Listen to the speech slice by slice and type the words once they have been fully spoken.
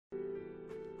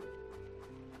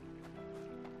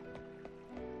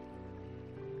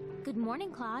Good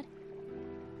morning, Claude.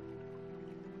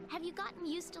 Have you gotten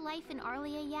used to life in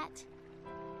Arlia yet?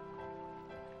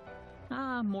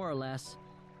 More or less.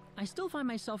 I still find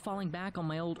myself falling back on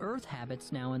my old Earth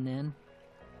habits now and then.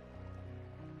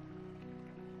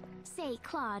 Say,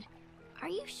 Claude, are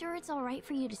you sure it's all right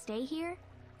for you to stay here?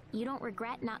 You don't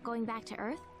regret not going back to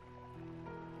Earth?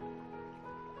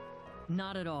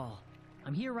 Not at all.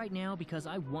 I'm here right now because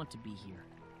I want to be here.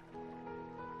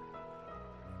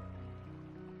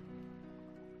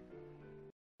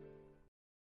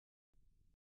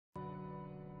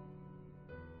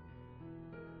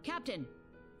 Captain,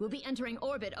 we'll be entering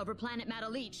orbit over planet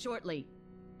Matalit shortly.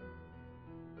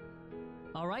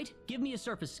 All right, give me a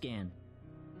surface scan.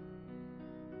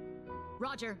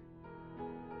 Roger.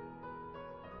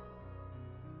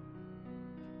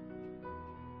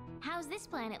 How's this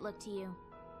planet look to you?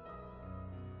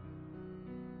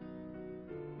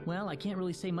 Well, I can't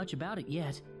really say much about it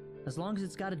yet. As long as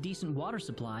it's got a decent water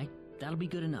supply, that'll be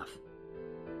good enough.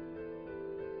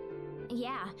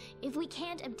 Yeah, if we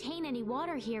can't obtain any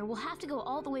water here, we'll have to go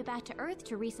all the way back to Earth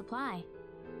to resupply.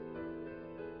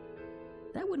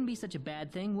 That wouldn't be such a bad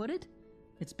thing, would it?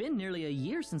 It's been nearly a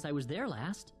year since I was there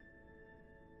last.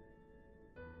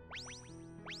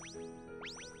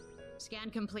 Scan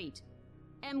complete.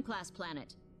 M-class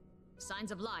planet.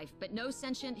 Signs of life, but no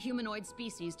sentient humanoid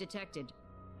species detected.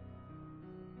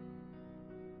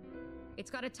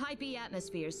 It's got a Type E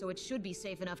atmosphere, so it should be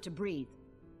safe enough to breathe.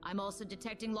 I'm also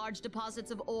detecting large deposits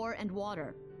of ore and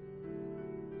water.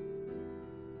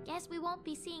 Guess we won't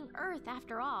be seeing Earth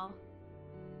after all.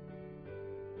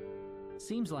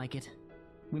 Seems like it.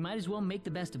 We might as well make the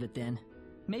best of it then.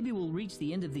 Maybe we'll reach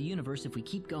the end of the universe if we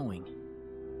keep going.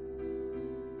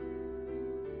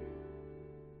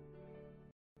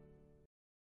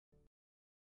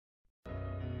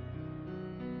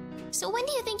 So when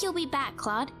do you think you'll be back,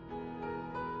 Claude?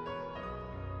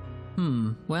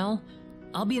 Well,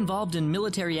 I'll be involved in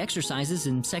military exercises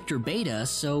in Sector Beta,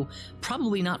 so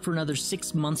probably not for another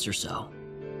 6 months or so.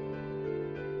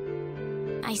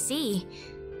 I see.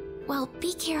 Well,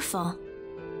 be careful.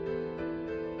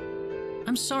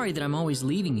 I'm sorry that I'm always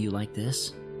leaving you like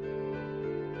this.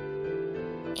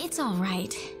 It's all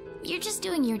right. You're just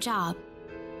doing your job.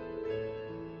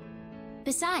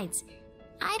 Besides,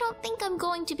 I don't think I'm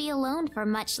going to be alone for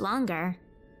much longer.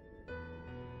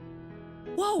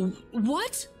 Whoa,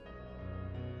 what?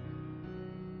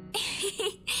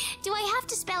 Do I have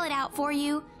to spell it out for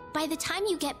you? By the time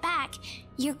you get back,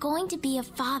 you're going to be a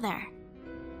father.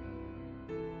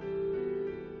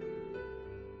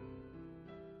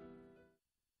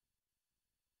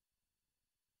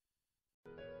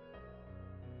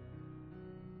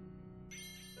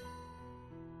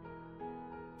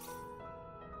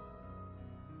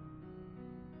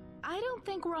 I don't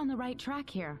think we're on the right track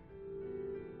here.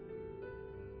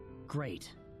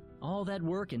 Great. All that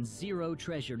work and zero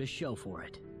treasure to show for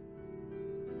it.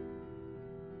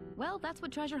 Well, that's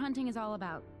what treasure hunting is all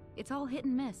about. It's all hit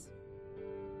and miss.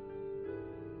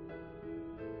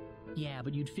 Yeah,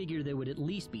 but you'd figure there would at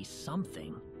least be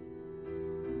something.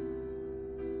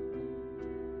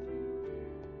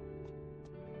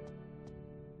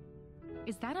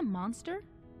 Is that a monster?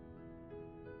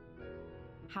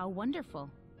 How wonderful.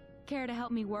 Care to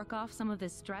help me work off some of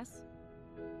this stress?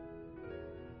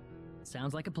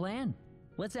 Sounds like a plan.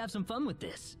 Let's have some fun with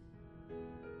this.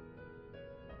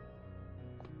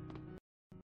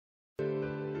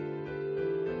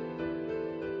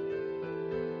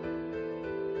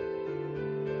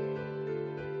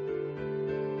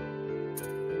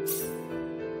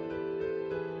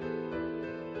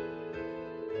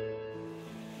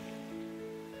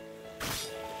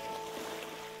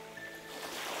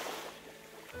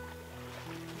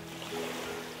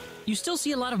 You still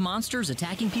see a lot of monsters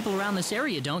attacking people around this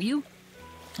area, don't you?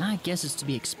 I guess it's to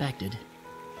be expected.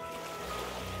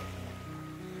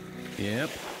 Yep.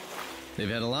 They've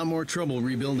had a lot more trouble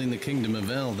rebuilding the Kingdom of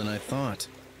El than I thought.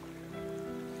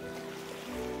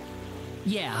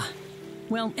 Yeah.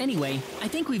 Well, anyway, I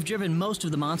think we've driven most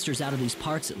of the monsters out of these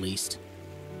parts at least.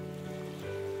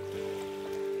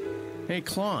 Hey,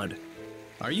 Claude.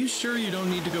 Are you sure you don't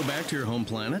need to go back to your home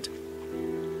planet?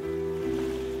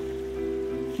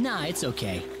 Nah, it's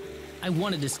okay. I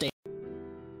wanted to stay.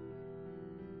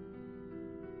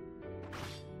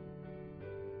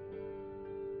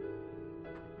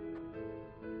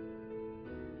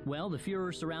 Well, the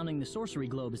furor surrounding the sorcery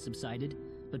globe has subsided,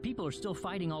 but people are still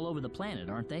fighting all over the planet,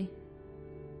 aren't they?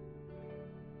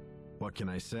 What can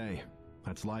I say?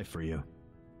 That's life for you.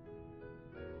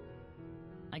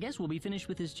 I guess we'll be finished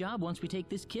with this job once we take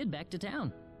this kid back to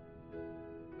town.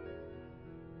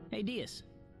 Hey, Diaz.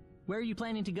 where are you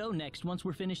planning to go next once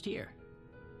we're finished here?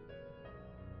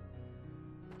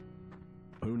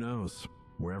 Who knows?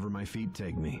 Wherever my feet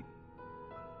take me.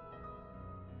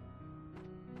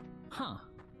 Huh.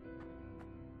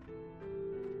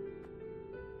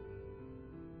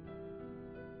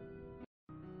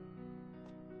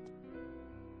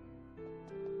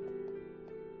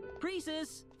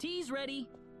 Priestess, tea's ready.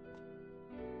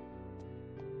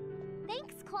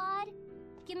 Thanks, Claude.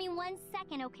 Give me 1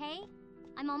 second, okay?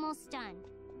 I'm almost done.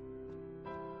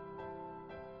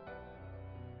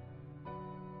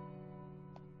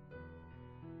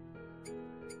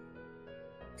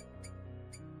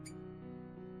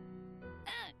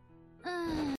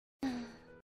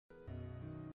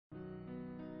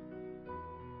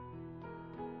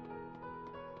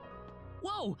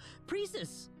 Whoa,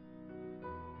 Priestess!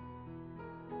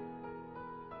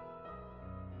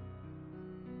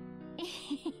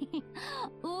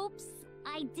 Oops,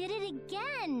 I did it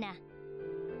again!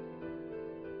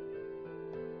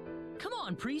 Come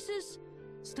on, Priestess!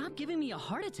 Stop giving me a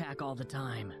heart attack all the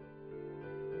time.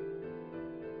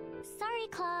 Sorry,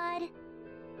 Claude.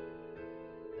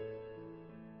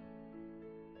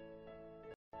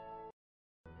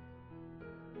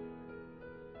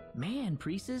 Man,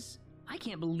 Priestess, I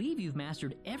can't believe you've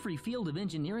mastered every field of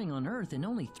engineering on Earth in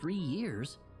only 3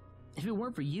 years. If it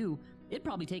weren't for you, it'd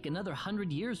probably take another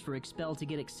 100 years for Expel to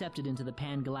get accepted into the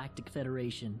Pan-Galactic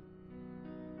Federation.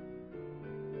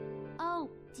 Oh,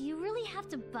 do you really have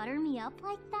to butter me up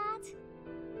like that?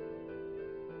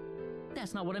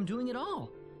 That's not what I'm doing at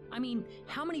all. I mean,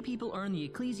 how many people earn the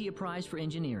Ecclesia Prize for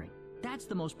Engineering? That's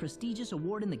the most prestigious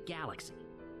award in the galaxy.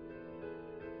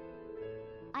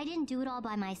 I didn't do it all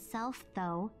by myself,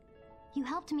 though. You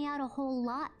helped me out a whole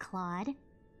lot, Claude.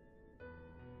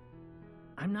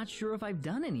 I'm not sure if I've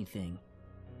done anything.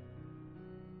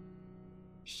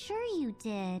 Sure you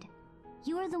did.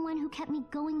 You are the one who kept me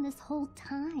going this whole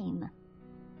time.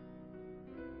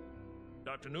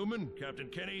 Dr. Newman, Captain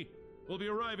Kenny, will be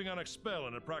arriving on Expel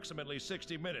in approximately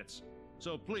 60 minutes,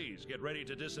 so please get ready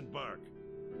to disembark.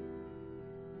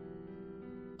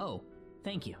 Oh,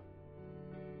 thank you.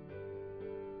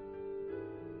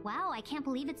 Wow, I can't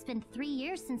believe it's been 3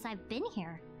 years since I've been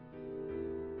here.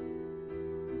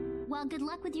 Well, good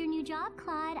luck with your new job,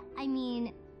 Claude. I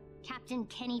mean, Captain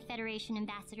Kenny, Federation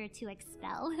Ambassador to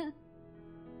Expel.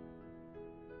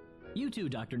 You too,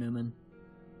 Dr. Newman.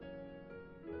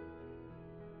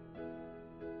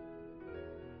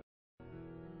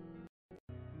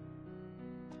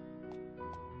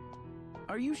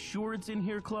 Are you sure it's in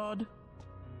here, Claude?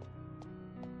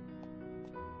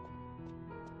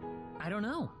 I don't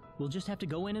know. We'll just have to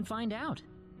go in and find out.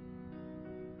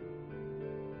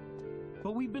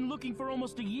 But we've been looking for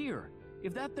almost a year.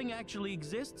 If that thing actually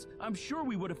exists, I'm sure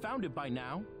we would have found it by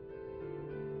now.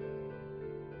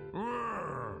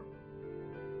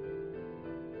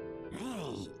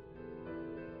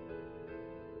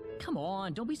 Come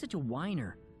on, don't be such a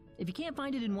whiner. If you can't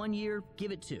find it in 1 year,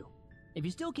 give it 2. If you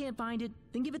still can't find it,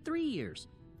 then give it 3 years.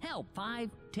 Hell,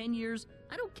 5, 10 years.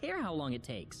 I don't care how long it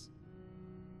takes.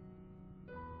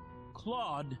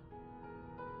 Claude.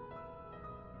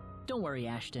 Don't worry,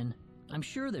 Ashton. I'm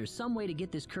sure there's some way to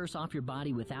get this curse off your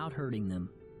body without hurting them.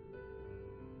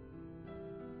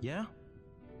 Yeah?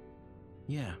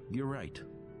 Yeah, you're right.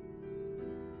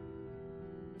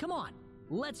 Come on,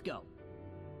 let's go.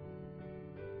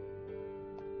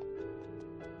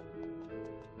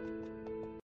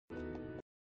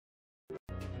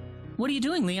 What are you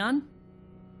doing, Leon?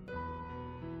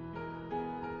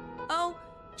 Oh,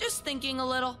 just thinking a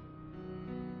little.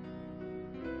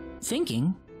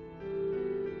 Thinking?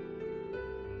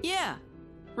 Yeah,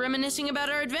 reminiscing about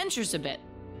our adventures a bit.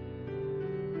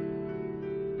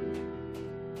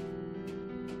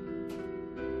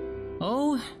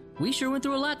 Oh, we sure went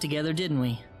through a lot together, didn't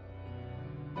we?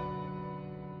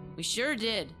 We sure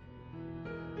did.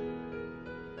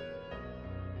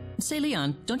 Say,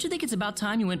 Leon, don't you think it's about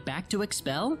time you went back to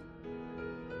Expel?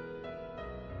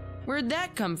 Where'd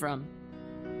that come from?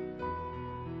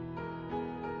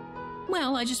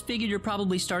 Well, I just figured you're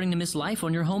probably starting to miss life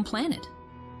on your home planet.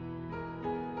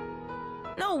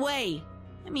 No way.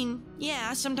 I mean,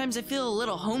 yeah, sometimes I feel a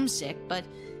little homesick, but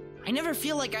I never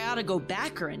feel like I ought to go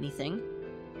back or anything.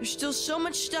 There's still so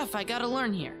much stuff I gotta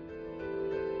learn here.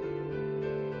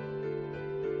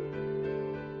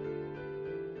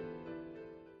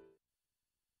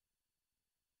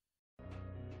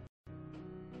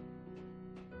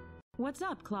 What's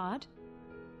up, Claude?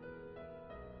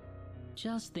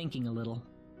 Just thinking a little.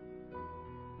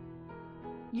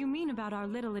 You mean about our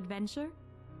little adventure?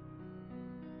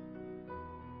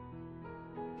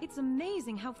 It's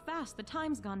amazing how fast the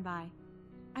time's gone by.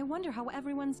 I wonder how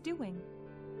everyone's doing.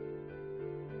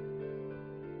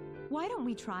 Why don't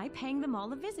we try paying them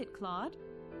all a visit, Claude?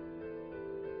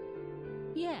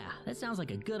 Yeah, that sounds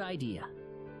like a good idea.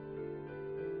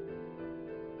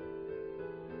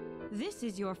 This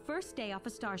is your first day off a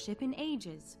starship in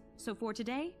ages, so for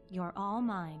today, you're all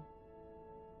mine.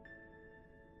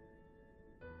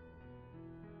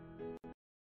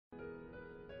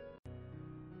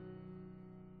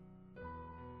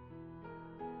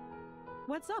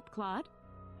 What's up, Claude?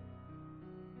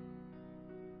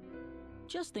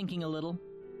 Just thinking a little.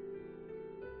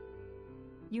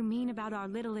 You mean about our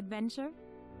little adventure?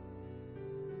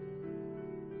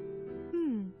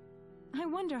 I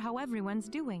wonder how everyone's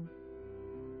doing.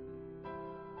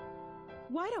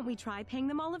 Why don't we try paying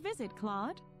them all a visit,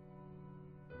 Claude?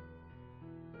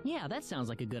 Yeah, that sounds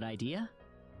like a good idea.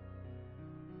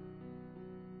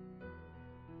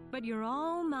 But you're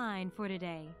all mine for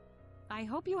today. I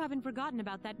hope you haven't forgotten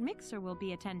about that mixer we'll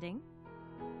be attending.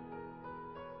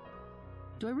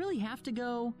 Do I really have to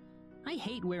go? I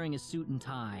hate wearing a suit and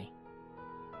tie.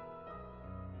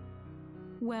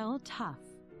 Well, tough.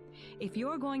 If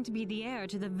you're going to be the heir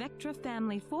to the Vectra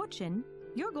family fortune,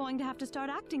 you're going to have to start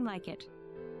acting like it.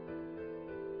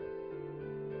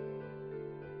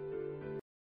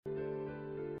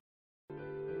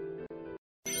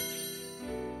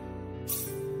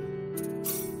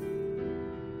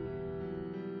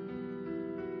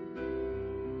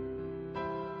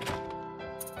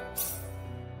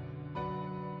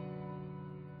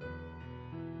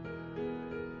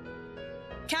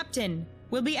 Captain,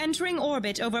 we'll be entering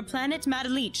orbit over planet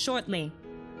Madelite shortly.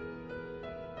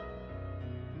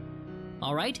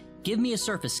 All right, give me a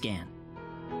surface scan.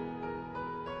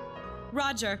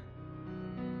 Roger.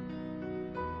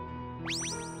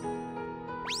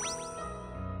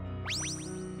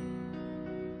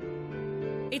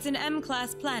 It's an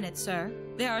M-class planet, sir.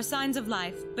 There are signs of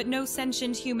life, but no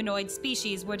sentient humanoid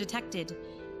species were detected.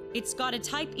 It's got a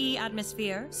Type E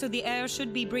atmosphere, so the air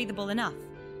should be breathable enough.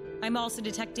 I'm also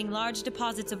detecting large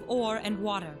deposits of ore and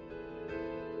water.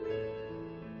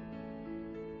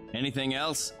 Anything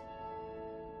else?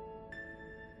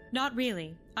 Not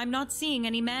really. I'm not seeing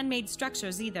any man-made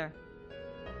structures either.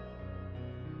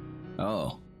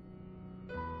 Oh.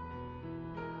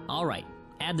 All right,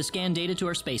 add the scan data to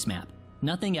our space map.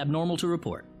 Nothing abnormal to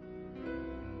report.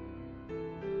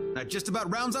 That just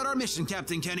about rounds out our mission,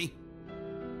 Captain Kenny.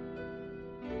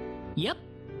 Yep.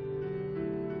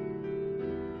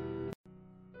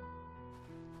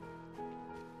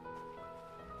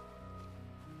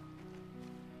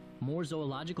 More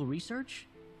zoological research?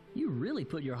 You really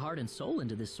put your heart and soul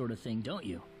into this sort of thing, don't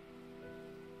you?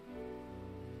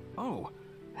 Oh,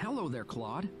 hello there,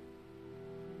 Claude.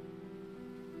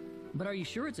 But are you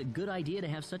sure it's a good idea to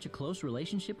have such a close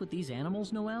relationship with these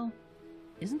animals, Noel?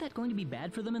 Isn't that going to be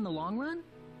bad for them in the long run?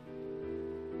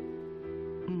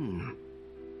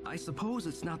 I suppose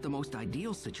it's not the most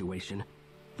ideal situation,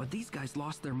 but these guys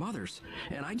lost their mothers,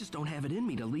 and I just don't have it in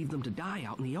me to leave them to die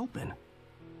out in the open.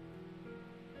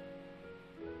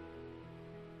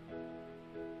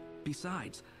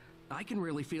 Besides, I can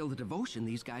really feel the devotion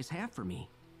these guys have for me.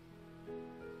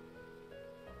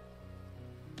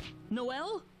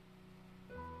 Noel?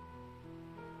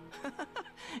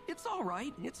 It's all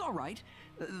right, it's all right.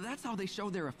 That's how they show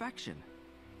their affection.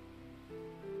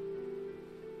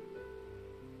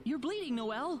 You're bleeding,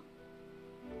 Noel.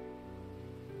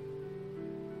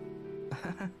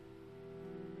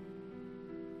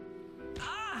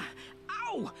 Ah!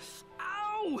 Ow!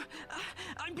 Ow!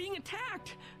 I'm being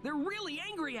attacked! They're really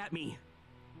angry at me!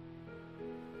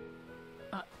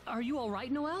 Are you all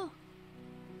right, Noel?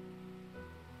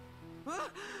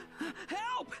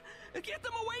 Help! Get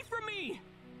them away from me!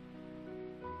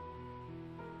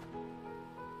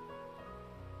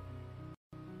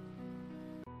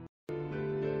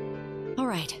 All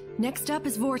right, next up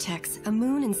is Vortex, a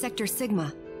moon in Sector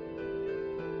Sigma.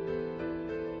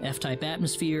 F-type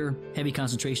atmosphere, heavy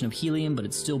concentration of helium, but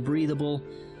it's still breathable.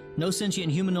 No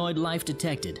sentient humanoid life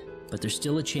detected, but there's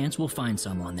still a chance we'll find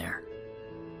some on there.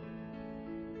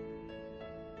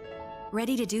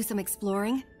 Ready to do some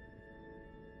exploring?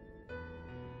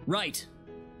 Right.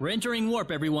 We're entering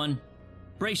warp, everyone.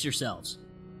 Brace yourselves.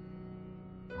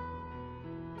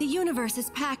 The universe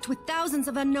is packed with thousands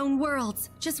of unknown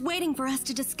worlds, just waiting for us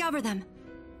to discover them.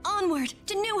 Onward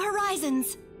to new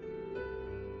horizons!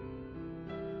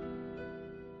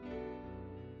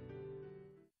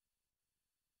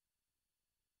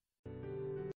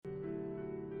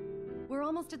 We're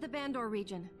almost at the Bandor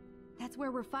region. That's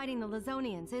where we're fighting the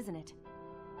Lazonians, isn't it?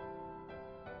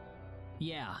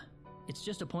 Yeah. It's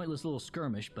just a pointless little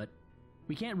skirmish, but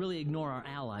We can't really ignore our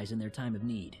allies in their time of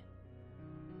need.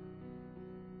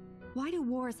 Why do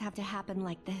wars have to happen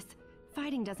like this?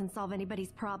 Fighting doesn't solve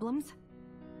anybody's problems.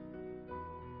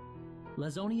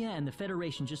 Lazonia and the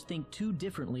Federation just think too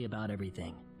differently about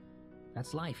everything.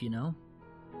 That's life, you know?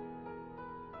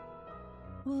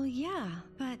 Well, yeah,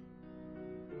 but...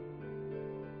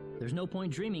 There's no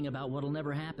point dreaming about what'll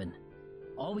never happen.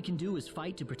 All we can do is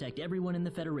fight to protect everyone in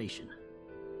the Federation.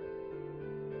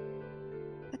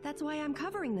 But that's why I'm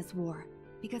covering this war.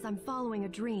 Because I'm following a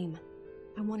dream.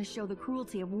 I want to show the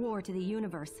cruelty of war to the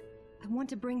universe. I want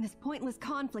to bring this pointless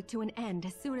conflict to an end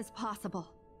as soon as possible.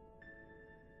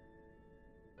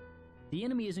 The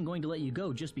enemy isn't going to let you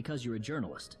go just because you're a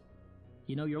journalist.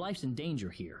 You know, your life's in danger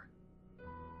here.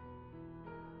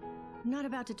 I'm not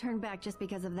about to turn back just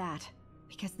because of that.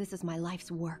 Because this is my life's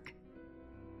work.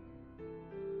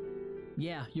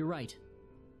 Yeah, you're right.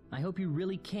 I hope you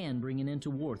really can bring an end to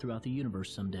war throughout the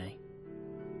universe someday.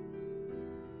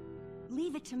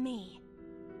 Leave it to me.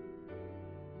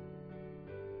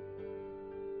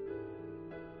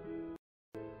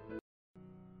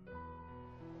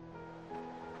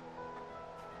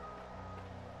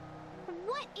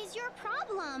 What is your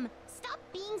problem? Stop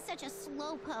being such a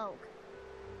slowpoke.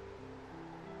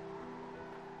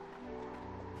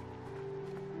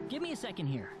 Give me a second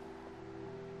here.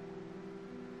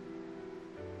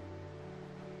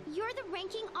 You're the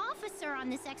ranking officer on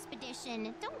this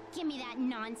expedition. Don't give me that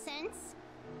nonsense.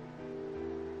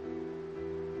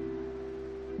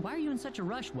 Why are you in such a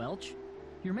rush, Welch?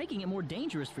 You're making it more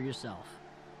dangerous for yourself.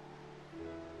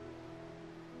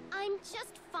 I'm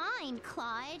just fine,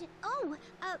 Clyde. Oh,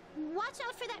 watch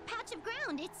out for that patch of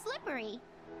ground. It's slippery.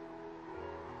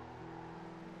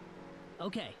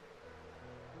 Okay.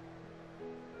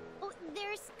 Oh,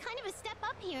 there's kind of a step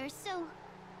up here, so...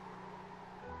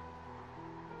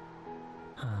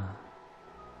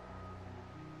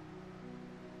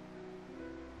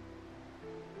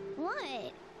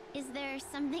 What? Is there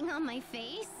something on my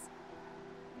face?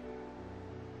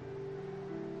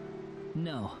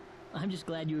 No. I'm just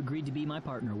glad you agreed to be my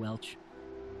partner, Welch.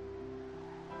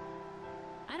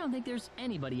 I don't think there's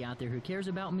anybody out there who cares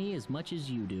about me as much as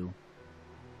you do.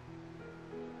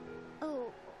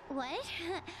 Oh, what?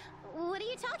 What are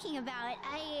you talking about?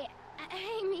 I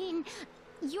mean,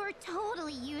 you're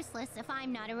totally useless if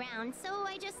I'm not around, so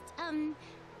I just,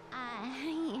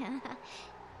 yeah.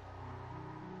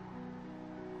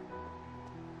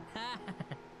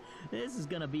 This is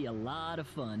gonna be a lot of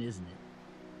fun, isn't it?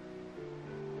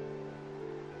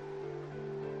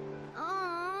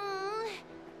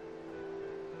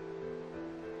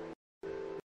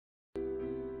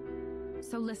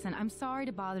 So listen, I'm sorry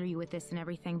to bother you with this and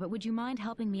everything, but would you mind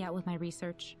helping me out with my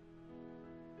research?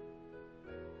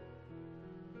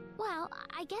 Well,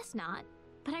 I guess not.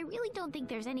 But I really don't think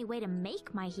there's any way to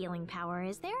make my healing power,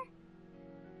 is there?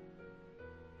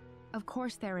 Of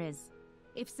course there is.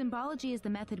 If symbology is the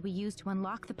method we use to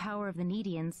unlock the power of the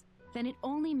Needians, then it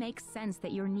only makes sense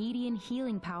that your Needian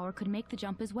healing power could make the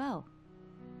jump as well.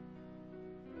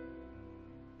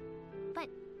 But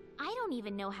I don't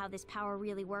even know how this power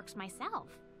really works myself.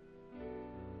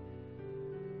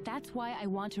 That's why I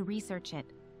want to research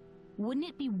it. Wouldn't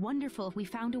it be wonderful if we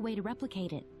found a way to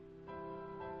replicate it?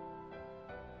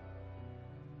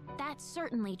 That's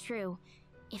certainly true.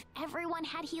 If everyone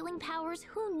had healing powers,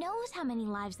 who knows how many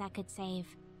lives that could save?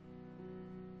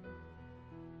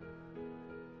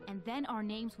 And then our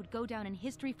names would go down in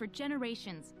history for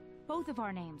generations. Both of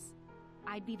our names.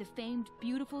 I'd be the famed,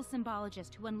 beautiful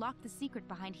symbologist who unlocked the secret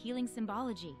behind healing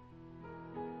symbology.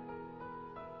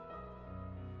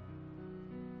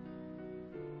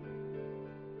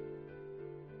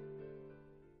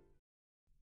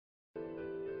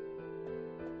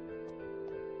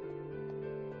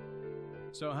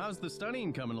 So how's the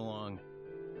studying coming along?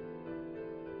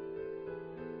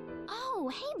 Oh,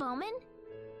 hey, Bowman.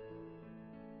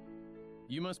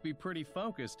 You must be pretty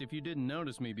focused if you didn't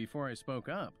notice me before I spoke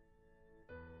up.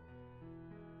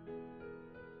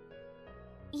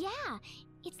 Yeah,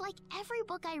 it's like every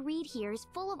book I read here is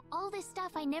full of all this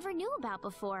stuff I never knew about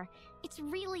before. It's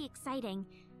really exciting.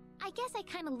 I guess I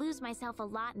kind of lose myself a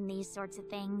lot in these sorts of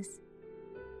things.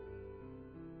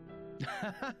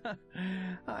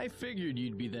 I figured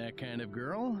you'd be that kind of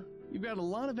girl. You've got a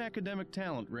lot of academic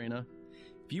talent, Rena.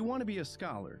 If you want to be a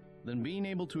scholar, then being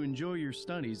able to enjoy your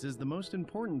studies is the most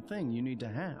important thing you need to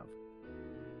have.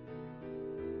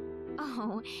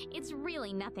 Oh, it's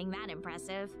really nothing that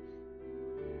impressive.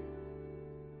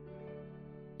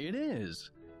 It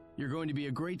is. You're going to be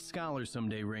a great scholar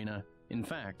someday, Rena. In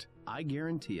fact, I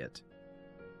guarantee it.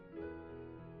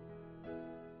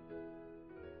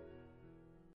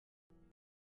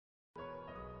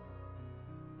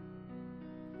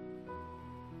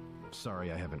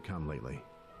 Sorry I haven't come lately.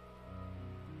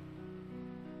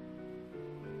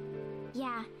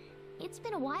 Yeah, it's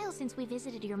been a while since we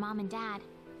visited your mom and dad.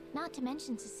 Not to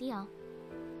mention Cecile.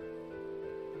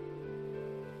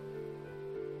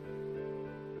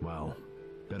 Well,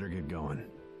 better get going.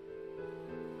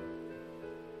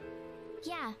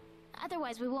 Yeah,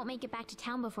 otherwise we won't make it back to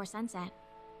town before sunset.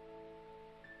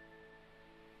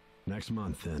 Next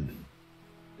month, then.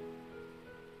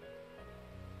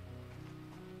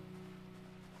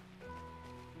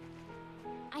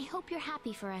 I hope you're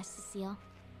happy for us, Cecile.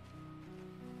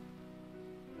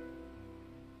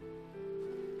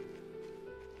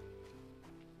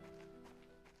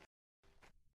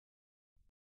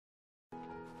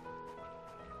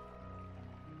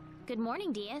 Good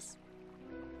morning, Diaz.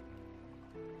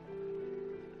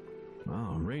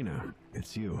 Oh, Rena,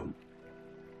 it's you.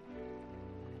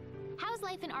 How's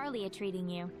life in Arlia treating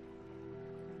you?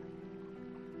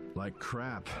 Like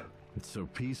crap. It's so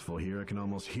peaceful here, I can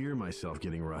almost hear myself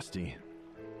getting rusty.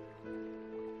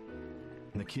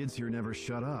 And the kids here never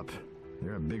shut up.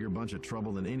 They're a bigger bunch of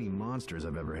trouble than any monsters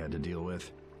I've ever had to deal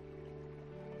with.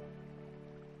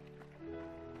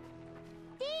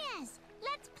 Diaz,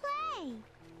 let's play!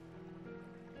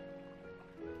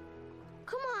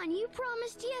 Come on, you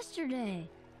promised yesterday.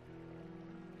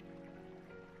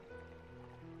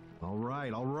 All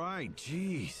right.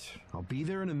 Jeez. I'll be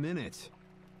there in a minute.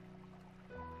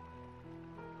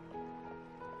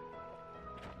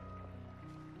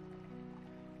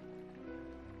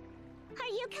 Are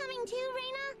you coming too,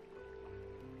 Rena?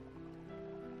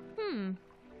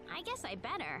 I guess I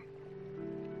better.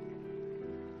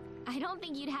 I don't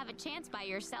think you'd have a chance by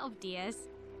yourself, Diaz.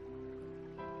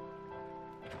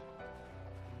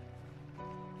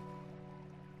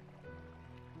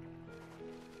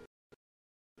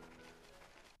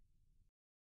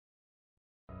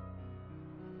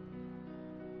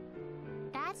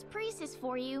 That's Priestess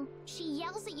for you. She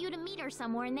yells at you to meet her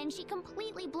somewhere and then she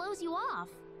completely blows you off.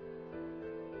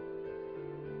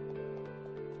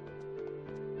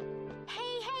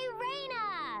 Hey,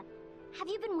 Rena! Have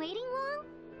you been waiting long?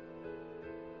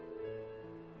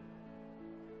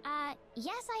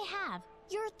 Yes I have.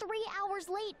 You're 3 hours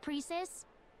late, Priestess.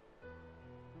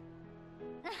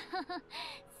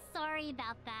 Sorry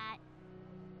about that.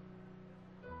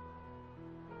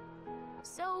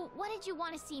 So, what did you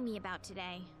want to see me about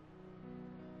today?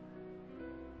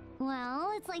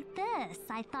 Well, it's like this.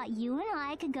 I thought you and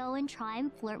I could go and try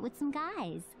and flirt with some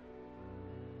guys.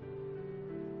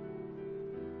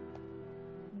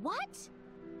 What?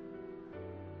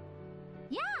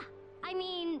 Yeah! I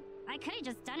mean, I could have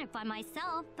just done it by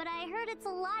myself, but I heard it's a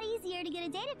lot easier to get a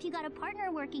date if you got a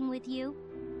partner working with you.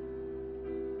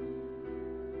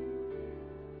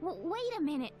 Wait a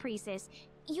minute, Priestess.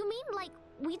 You mean, like,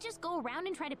 we just go around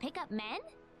and try to pick up men?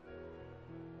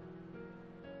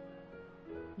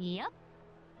 Yep.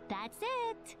 That's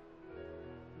it.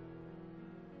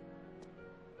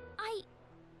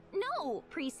 No,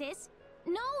 Priestess.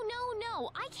 No.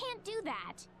 I can't do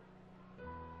that.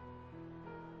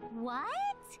 What?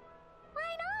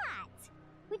 Why not?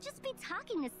 We'd just be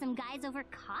talking to some guys over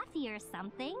coffee or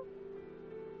something.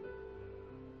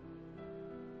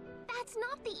 That's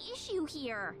not the issue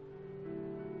here.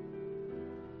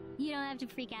 You don't have to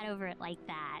freak out over it like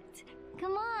that.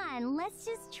 Come on, let's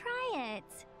just try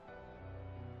it.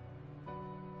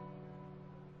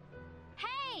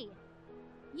 Hey!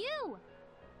 You!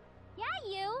 Yeah,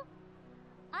 you!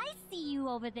 I see you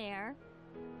over there.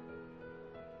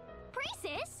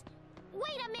 Priestess?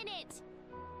 Wait a minute!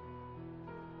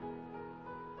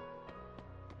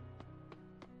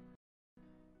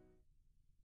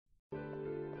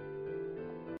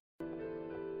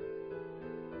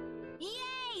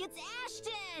 Yay! It's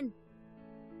Ashton!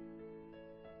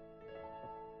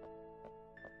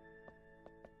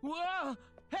 Whoa!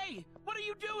 Hey, what are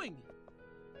you doing?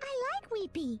 I like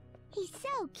Weepy. He's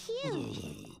so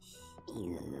cute.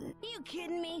 You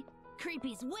kidding me?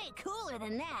 Creepy's way cooler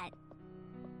than that.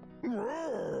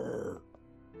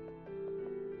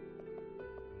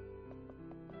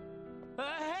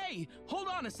 Hey! Hold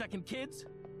on a second, kids!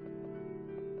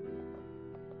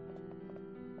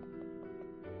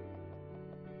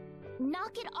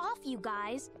 Knock it off, you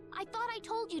guys. I thought I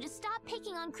told you to stop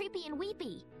picking on Creepy and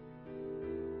Weepy.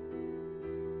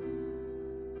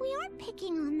 We aren't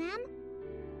picking on them.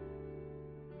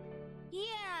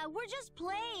 Yeah, we're just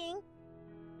playing.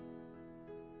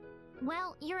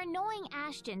 Well, you're annoying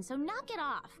Ashton, so knock it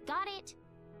off. Got it?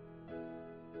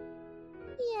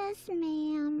 Yes,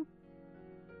 ma'am.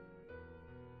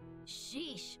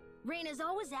 Sheesh. Rena's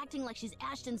always acting like she's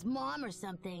Ashton's mom or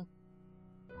something.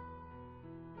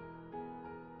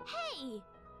 Hey!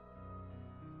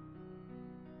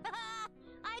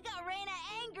 I got Rena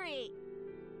angry!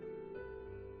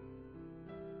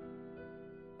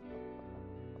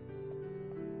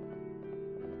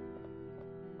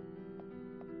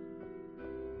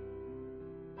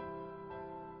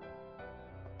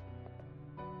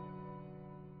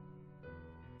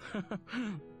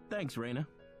 Thanks, Rena.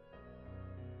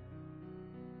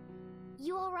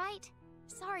 You alright?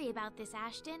 Sorry about this,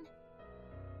 Ashton.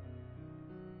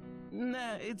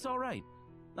 Nah, it's all right.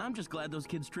 I'm just glad those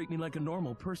kids treat me like a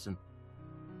normal person.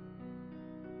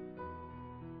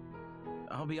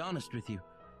 I'll be honest with you.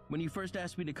 When you first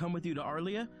asked me to come with you to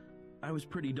Arlia, I was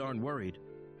pretty darn worried.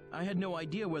 I had no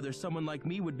idea whether someone like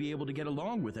me would be able to get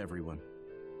along with everyone.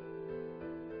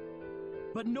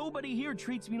 But nobody here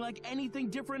treats me like anything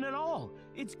different at all.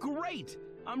 It's great!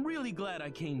 I'm really glad I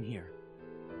came here.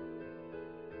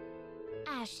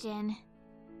 Ashton.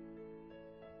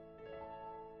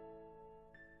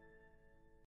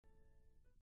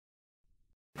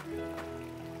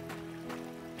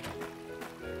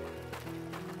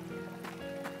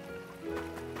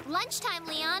 Lunchtime,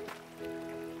 Leon.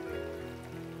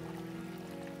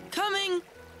 Coming!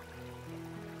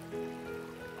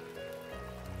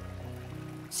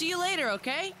 See you later,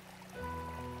 okay?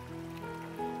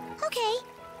 Okay.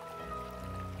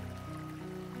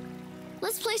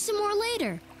 Let's play some more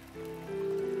later.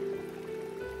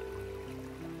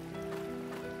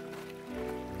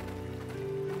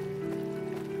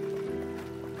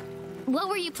 What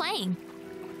were you playing?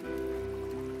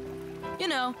 You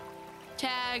know,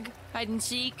 tag, hide and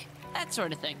seek, that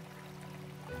sort of thing.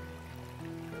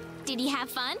 Did you have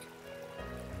fun?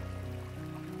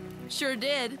 Sure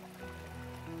did.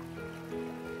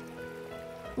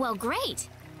 Well, great.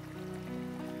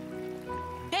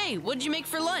 Hey, what'd you make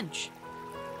for lunch?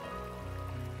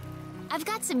 I've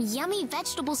got some yummy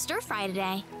vegetable stir-fry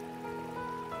today.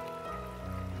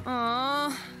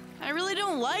 Aw, I really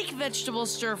don't like vegetable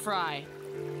stir-fry.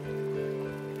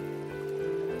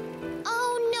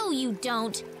 Oh, no you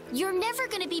don't. You're never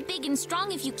gonna be big and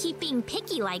strong if you keep being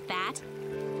picky like that.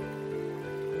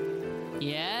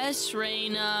 Yes,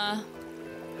 Rena.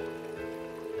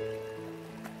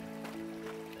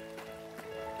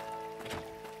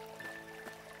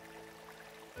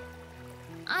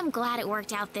 I'm glad it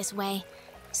worked out this way.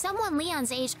 Someone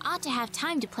Leon's age ought to have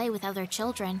time to play with other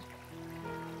children.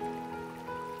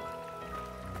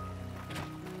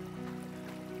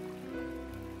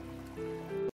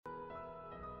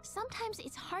 Sometimes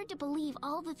it's hard to believe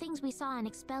all the things we saw in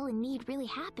Expel and Need really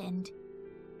happened.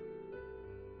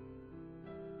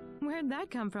 Where'd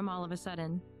that come from all of a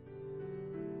sudden?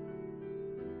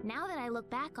 Now that I look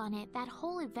back on it, that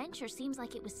whole adventure seems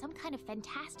like it was some kind of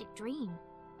fantastic dream.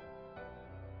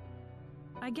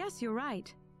 I guess you're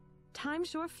right. Time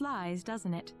sure flies,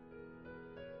 doesn't it?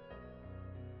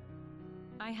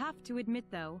 I have to admit,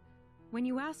 though, when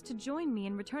you asked to join me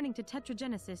in returning to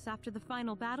Tetragenesis after the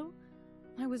final battle,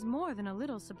 I was more than a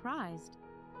little surprised.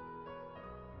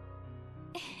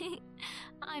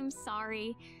 I'm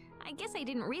sorry. I guess I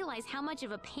didn't realize how much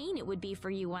of a pain it would be for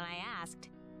you when I asked.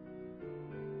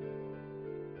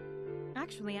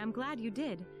 Actually, I'm glad you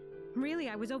did. Really,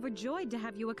 I was overjoyed to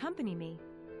have you accompany me.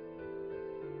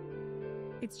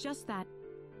 It's just that,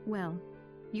 well,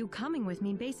 you coming with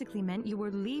me basically meant you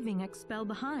were leaving Expel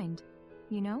behind,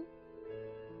 you know?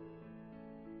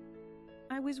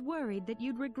 I was worried that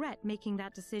you'd regret making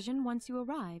that decision once you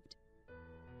arrived.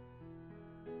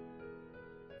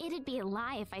 It'd be a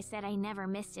lie if I said I never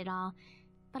missed it all,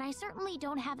 but I certainly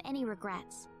don't have any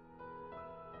regrets.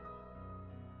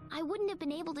 I wouldn't have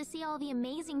been able to see all the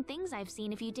amazing things I've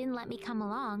seen if you didn't let me come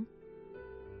along.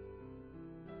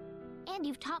 And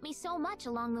you've taught me so much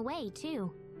along the way,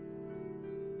 too.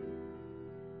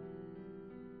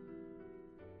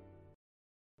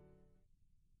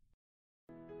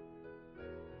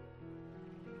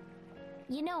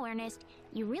 You know, Ernest,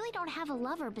 you really don't have a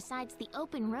lover besides the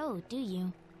open road, do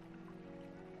you?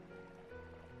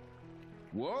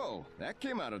 Whoa, that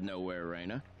came out of nowhere,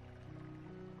 Rena.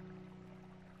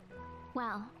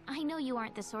 Well, I know you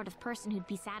aren't the sort of person who'd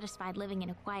be satisfied living in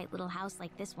a quiet little house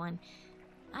like this one.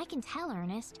 I can tell,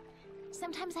 Ernest.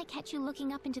 Sometimes I catch you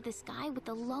looking up into the sky with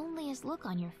the loneliest look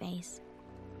on your face.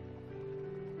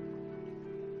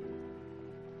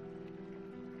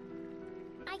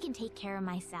 I can take care of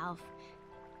myself.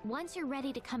 Once you're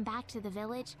ready to come back to the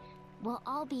village, we'll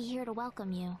all be here to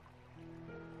welcome you.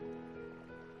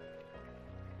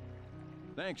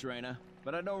 Thanks, Rena,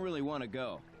 but I don't really want to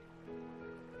go.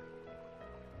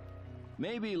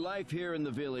 Maybe life here in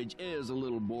the village is a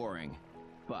little boring,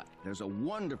 but there's a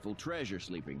wonderful treasure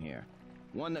sleeping here.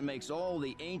 One that makes all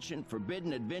the ancient,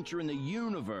 forbidden adventure in the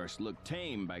universe look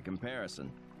tame by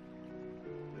comparison.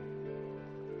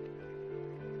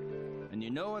 And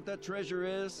you know what that treasure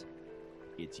is?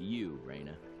 It's you,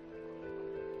 Rena.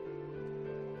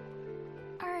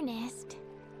 Ernest.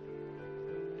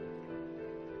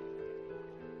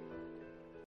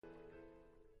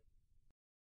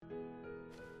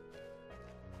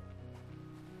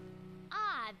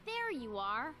 Ah, there you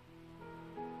are.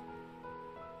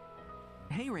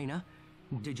 Hey, Rena.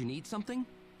 Did you need something?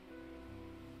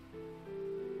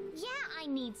 Yeah, I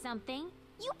need something.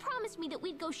 You promised me that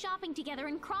we'd go shopping together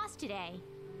in Cross today.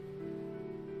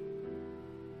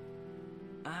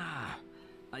 Ah,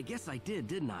 I guess I did,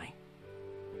 didn't I?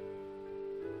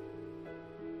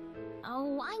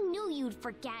 Oh, I knew you'd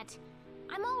forget.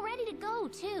 I'm all ready to go,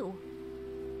 too.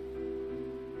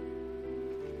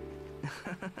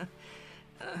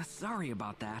 Sorry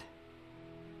about that.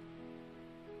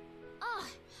 Ugh,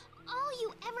 all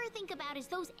you ever think about is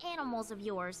those animals of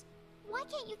yours. Why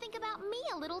can't you think about me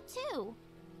a little, too?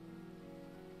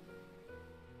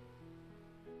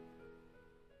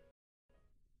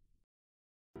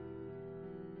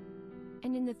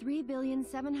 And in the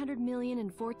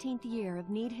 3,700,000,014th year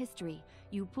of Need history,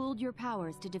 you pooled your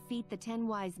powers to defeat the 10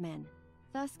 Wise Men,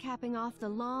 thus capping off the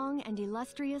long and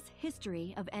illustrious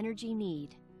history of Energy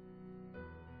Need.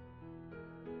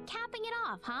 Capping it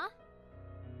off, huh?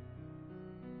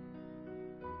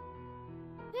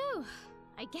 Whew,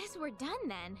 I guess we're done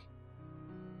then.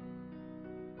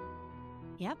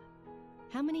 Yep.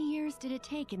 How many years did it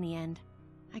take in the end?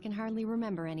 I can hardly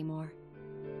remember anymore.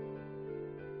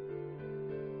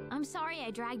 I'm sorry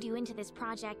I dragged you into this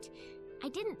project. I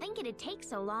didn't think it'd take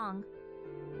so long.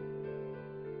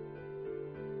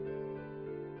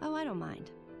 Oh, I don't mind.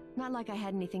 Not like I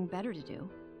had anything better to do.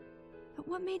 But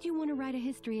what made you want to write a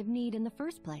history of Need in the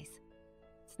first place?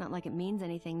 It's not like it means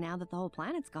anything now that the whole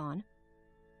planet's gone.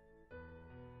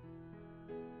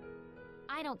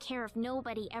 I don't care if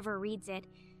nobody ever reads it.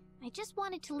 I just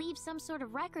wanted to leave some sort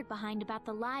of record behind about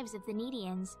the lives of the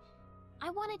Needians. I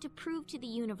wanted to prove to the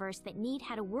universe that Need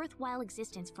had a worthwhile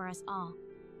existence for us all.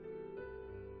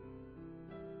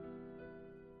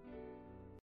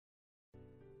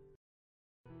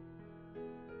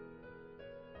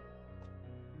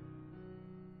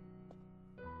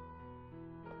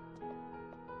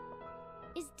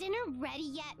 Is dinner ready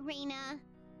yet, Rena?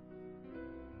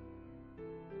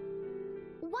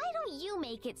 Why don't you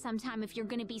make it sometime if you're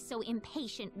gonna be so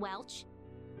impatient, Welch?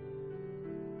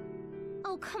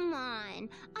 Oh, come on.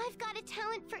 I've got a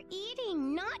talent for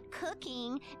eating, not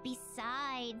cooking.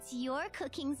 Besides, your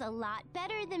cooking's a lot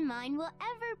better than mine will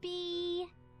ever be.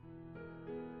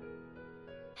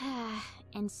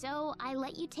 And so, I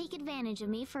let you take advantage of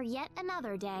me for yet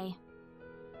another day.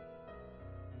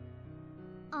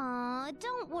 Aw,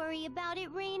 don't worry about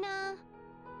it, Rena.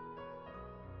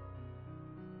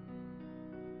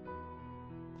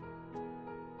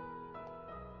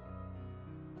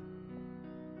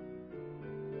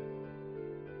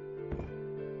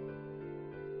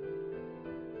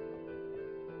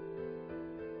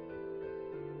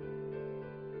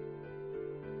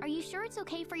 Are you sure it's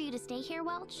okay for you to stay here,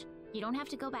 Welch? You don't have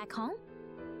to go back home?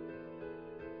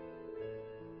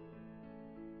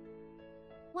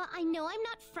 Well, I know I'm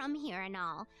not from here and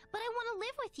all, but I want to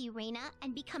live with you, Rena,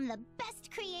 and become the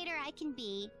best creator I can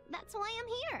be. That's why I'm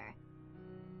here.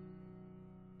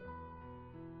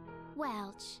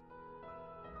 Welch.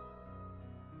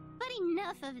 But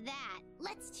enough of that.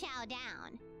 Let's chow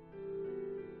down.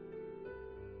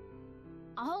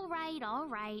 All right, all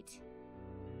right.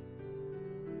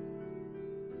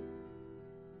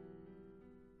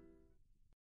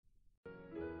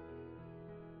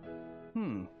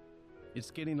 It's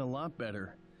getting a lot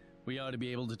better. We ought to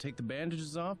be able to take the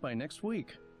bandages off by next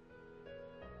week.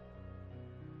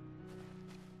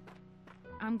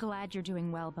 I'm glad you're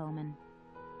doing well, Bowman.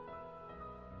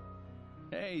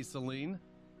 Hey, Celine.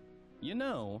 You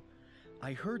know,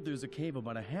 I heard there's a cave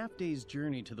about a half-day's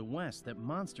journey to the west that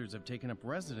monsters have taken up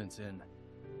residence in.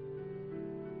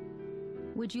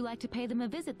 Would you like to pay them a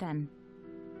visit then?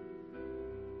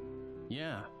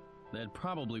 Yeah, that'd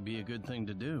probably be a good thing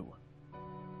to do.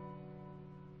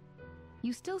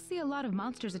 You still see a lot of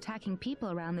monsters attacking people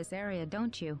around this area,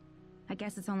 don't you? I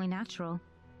guess it's only natural.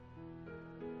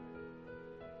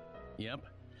 Yep.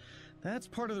 That's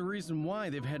part of the reason why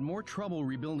they've had more trouble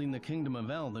rebuilding the Kingdom of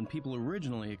El than people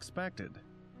originally expected.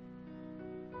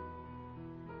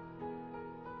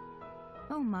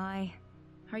 Oh my.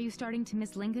 Are you starting to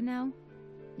miss Linga now?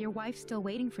 Your wife's still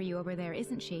waiting for you over there,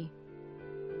 isn't she?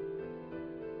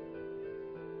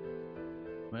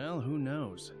 Well, who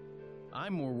knows?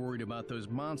 I'm more worried about those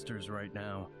monsters right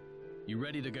now. You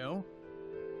ready to go?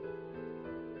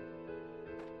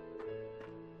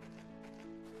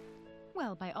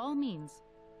 Well, by all means.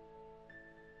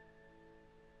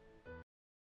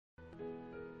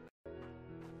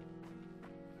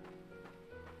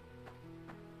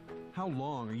 How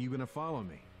long are you gonna follow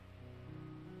me?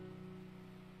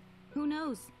 Who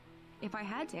knows? If I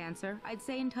had to answer, I'd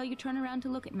say until you turn around to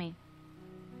look at me.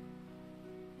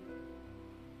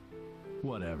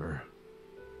 Whatever.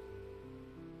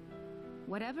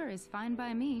 Whatever is fine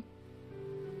by me.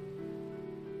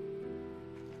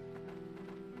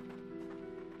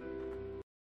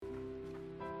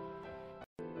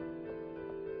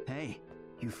 Hey,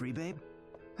 you free, babe?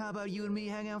 How about you and me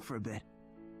hang out for a bit?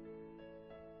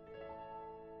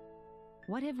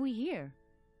 What have we here?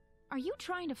 Are you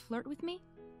trying to flirt with me?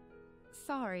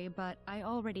 Sorry, but I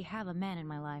already have a man in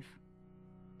my life.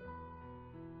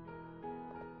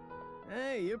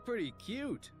 Hey, you're pretty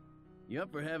cute. You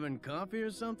up for having coffee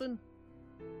or something?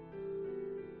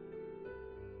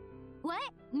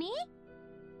 What? Me?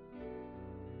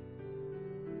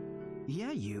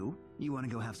 Yeah, you. You want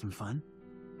to go have some fun?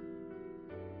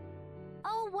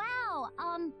 Oh, wow.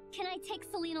 Can I take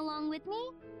Celine along with me?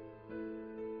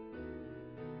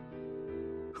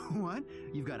 What?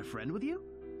 You've got a friend with you?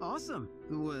 Awesome.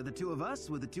 The two of us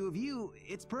with the two of you,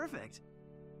 it's perfect.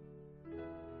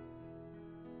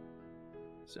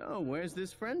 So, where's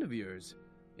this friend of yours?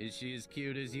 Is she as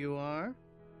cute as you are?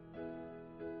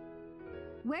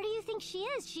 Where do you think she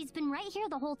is? She's been right here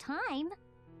the whole time.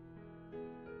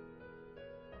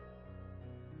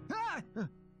 Ah!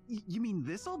 You mean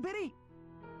this old biddy?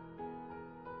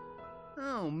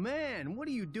 Oh man, what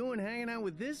are you doing hanging out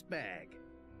with this bag?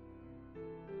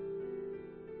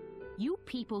 You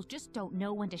people just don't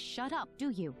know when to shut up, do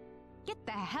you? Get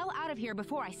the hell out of here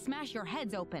before I smash your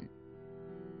heads open.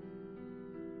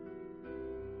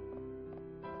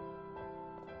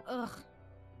 Ugh,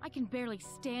 I can barely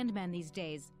stand men these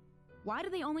days. Why do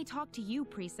they only talk to you,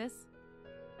 Priestess?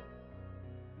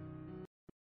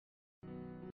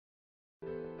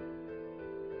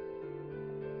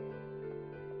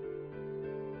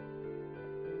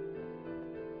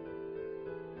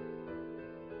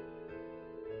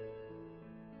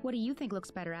 What do you think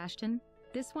looks better, Ashton?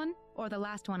 This one or the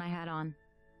last one I had on?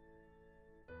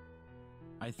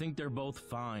 I think they're both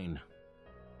fine.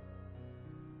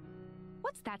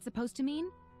 What's that supposed to mean?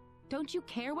 Don't you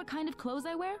care what kind of clothes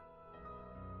I wear?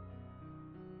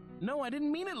 No, I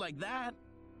didn't mean it like that.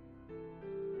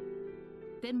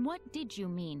 Then what did you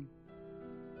mean?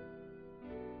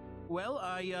 Well,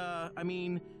 I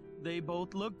mean, they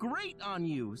both look great on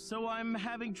you, so I'm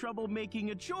having trouble making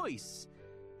a choice.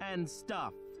 And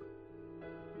stuff.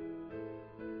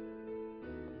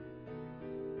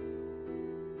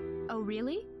 Oh,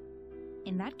 really?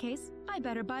 In that case, I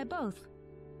better buy both.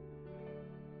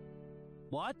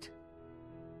 What?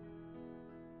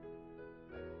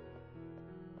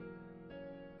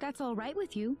 That's all right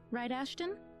with you, right,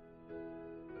 Ashton?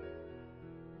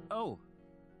 Oh.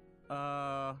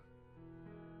 Ugh.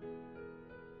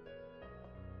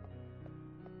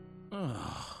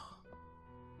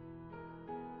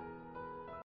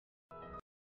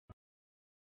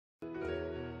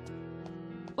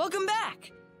 Welcome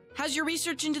back! How's your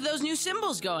research into those new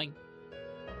symbols going?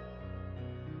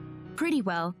 Pretty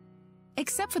well.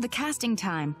 Except for the casting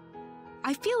time.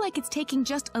 I feel like it's taking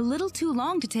just a little too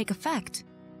long to take effect.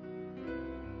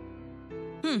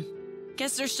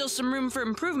 Guess there's still some room for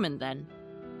improvement then.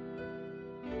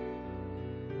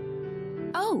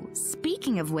 Oh,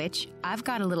 speaking of which, I've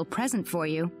got a little present for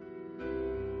you.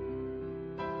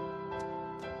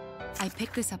 I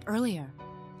picked this up earlier.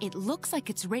 It looks like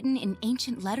it's written in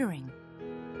ancient lettering.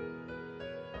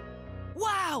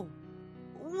 Wow!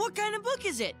 What kind of book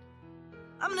is it?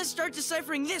 I'm gonna start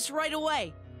deciphering this right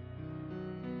away.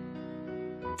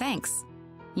 Thanks.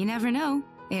 You never know.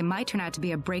 It might turn out to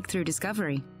be a breakthrough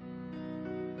discovery.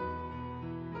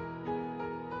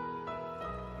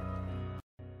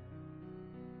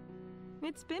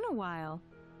 It's been a while.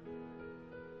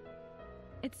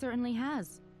 It certainly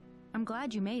has. I'm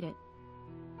glad you made it.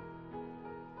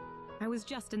 I was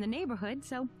just in the neighborhood,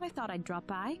 so I thought I'd drop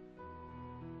by.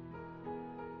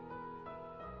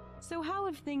 So how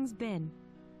have things been?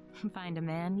 Find a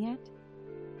man yet?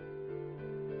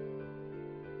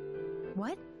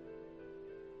 What?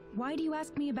 Why do you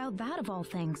ask me about that of all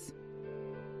things?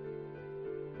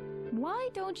 Why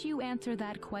don't you answer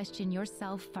that question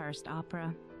yourself first,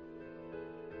 Opera?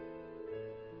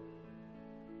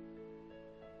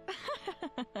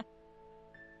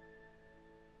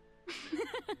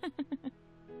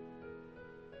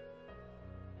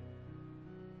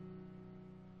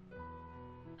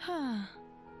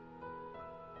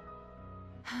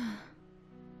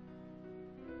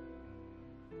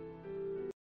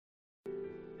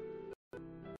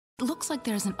 Looks like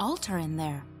there's an altar in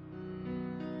there.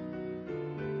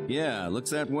 Yeah, looks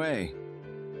that way.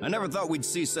 I never thought we'd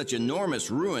see such enormous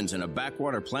ruins in a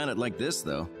backwater planet like this,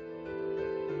 though.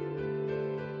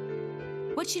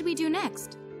 What should we do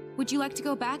next? Would you like to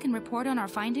go back and report on our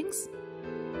findings?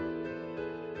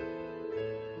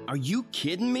 Are you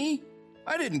kidding me?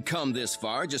 I didn't come this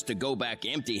far just to go back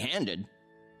empty-handed.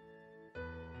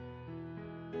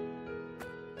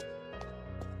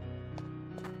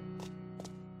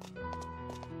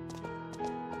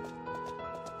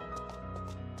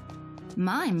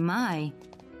 My.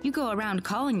 You go around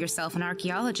calling yourself an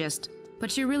archaeologist,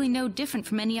 but you're really no different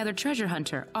from any other treasure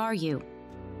hunter, are you?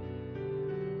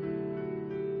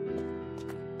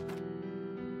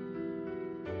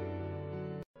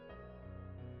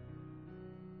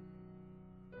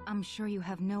 I'm sure you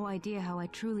have no idea how I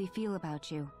truly feel about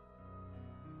you.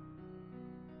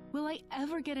 Will I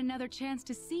ever get another chance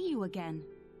to see you again?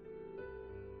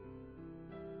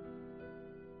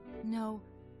 No,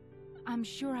 I'm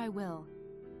sure I will.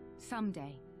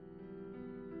 Someday.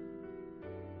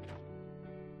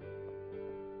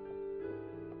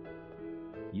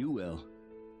 You will.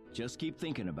 Just keep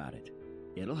thinking about it.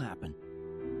 It'll happen.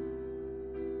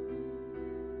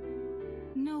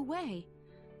 No way.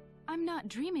 I'm not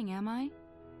dreaming, am I?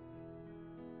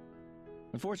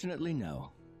 Unfortunately,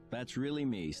 no. That's really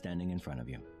me standing in front of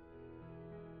you.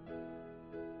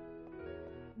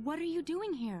 What are you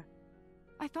doing here?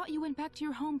 I thought you went back to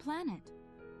your home planet.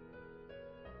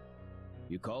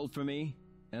 You called for me,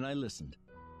 and I listened.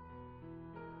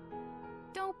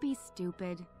 Don't be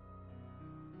stupid.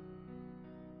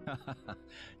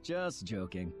 Just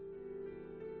joking.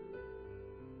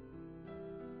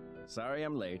 Sorry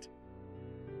I'm late.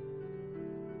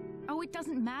 Oh, it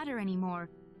doesn't matter anymore.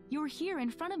 You're here in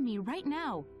front of me right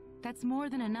now. That's more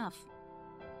than enough.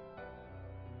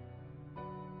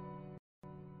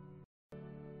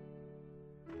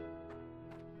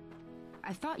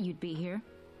 I thought you'd be here.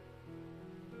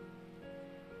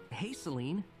 Hey,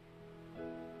 Celine.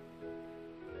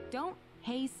 Don't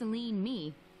hey Celine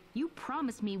me. You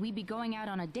promised me we'd be going out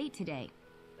on a date today.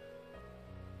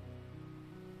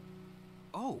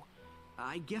 Oh,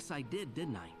 I guess I did,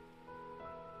 didn't I?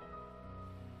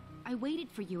 I waited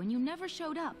for you and you never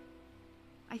showed up.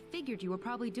 I figured you were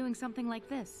probably doing something like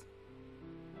this.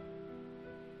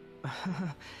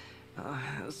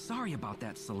 Sorry about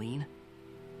that, Celine.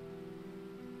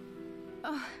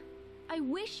 Ugh, I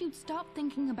wish you'd stop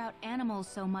thinking about animals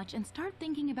so much and start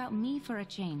thinking about me for a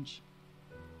change.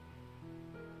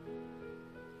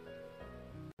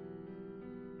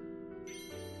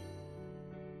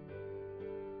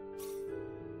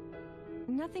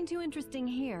 Nothing too interesting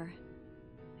here.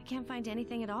 I can't find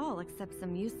anything at all except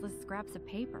some useless scraps of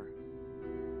paper.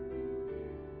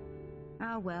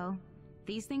 Ah, well.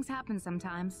 These things happen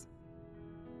sometimes.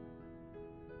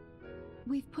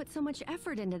 We've put so much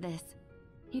effort into this.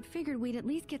 You'd figured we'd at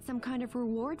least get some kind of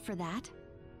reward for that.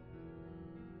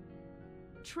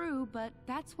 True, but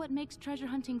that's what makes treasure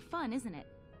hunting fun, isn't it?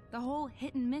 The whole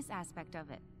hit-and-miss aspect of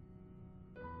it.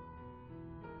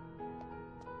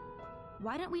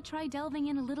 Why don't we try delving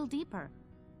in a little deeper?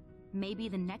 Maybe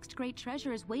the next great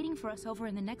treasure is waiting for us over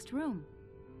in the next room.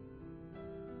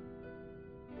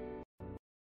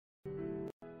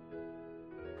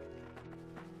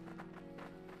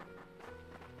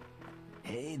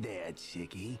 Hey there,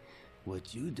 chickie.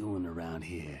 What you doing around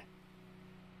here?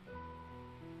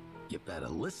 You better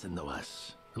listen to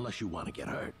us, unless you want to get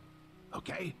hurt,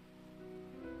 okay?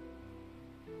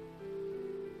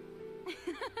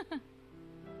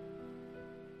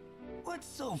 What's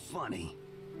so funny?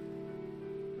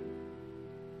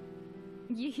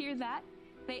 You hear that?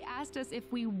 They asked us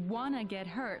if we wanna get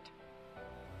hurt.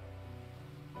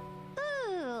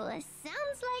 Ooh,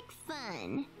 sounds like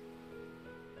fun.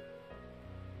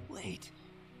 Wait,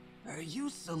 are you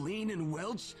Celine and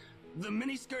Welch, the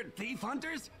miniskirt thief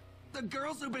hunters? The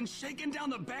girls who've been shaking down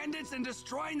the bandits and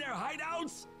destroying their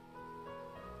hideouts?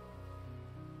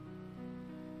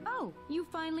 Oh, you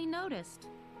finally noticed.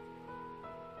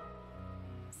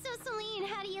 So, Celine,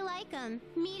 how do you like them?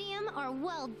 Medium or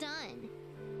well done?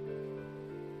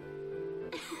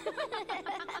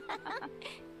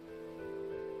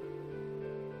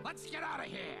 Let's get out of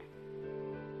here!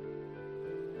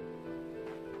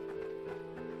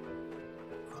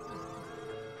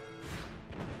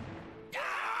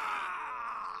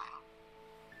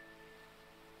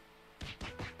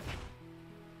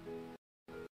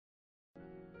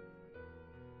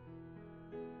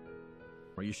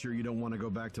 Are you sure you don't want to go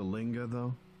back to Linga,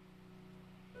 though?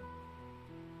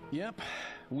 Yep.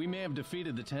 We may have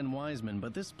defeated the 10 wise men,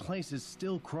 but this place is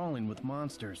still crawling with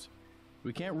monsters.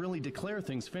 We can't really declare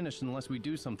things finished unless we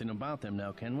do something about them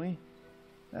now, can we?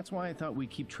 That's why I thought we'd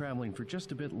keep traveling for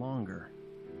just a bit longer.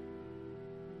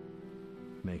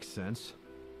 Makes sense.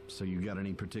 So you got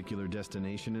any particular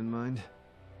destination in mind?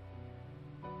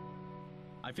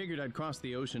 I figured I'd cross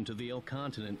the ocean to the ill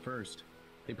continent first.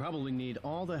 They probably need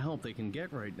all the help they can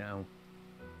get right now.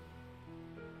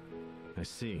 I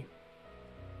see.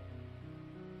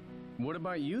 What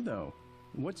about you, though?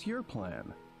 What's your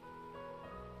plan?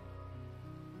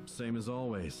 Same as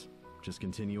always. Just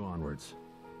continue onwards.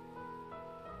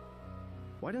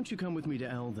 Why don't you come with me to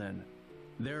L, then?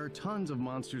 There are tons of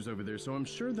monsters over there, so I'm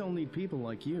sure they'll need people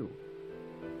like you.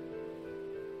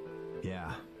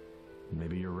 Yeah,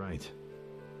 maybe you're right.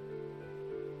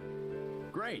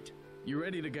 Great! You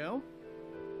ready to go?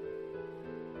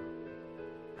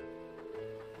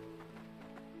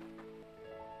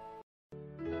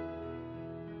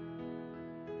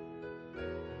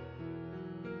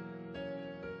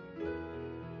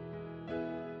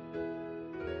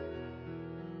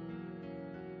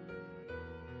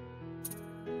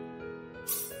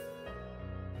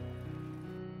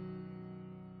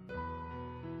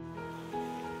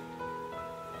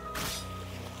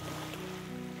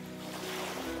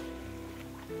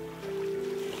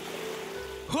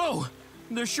 Whoa!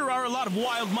 There sure are a lot of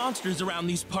wild monsters around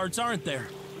these parts, aren't there?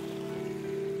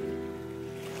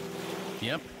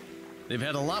 Yep. They've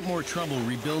had a lot more trouble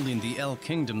rebuilding the L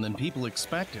Kingdom than people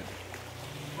expected.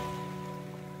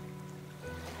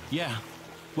 Yeah.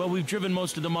 Well, we've driven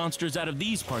most of the monsters out of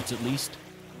these parts, at least.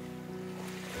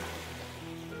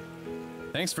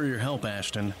 Thanks for your help,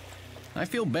 Ashton. I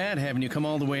feel bad having you come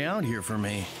all the way out here for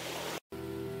me.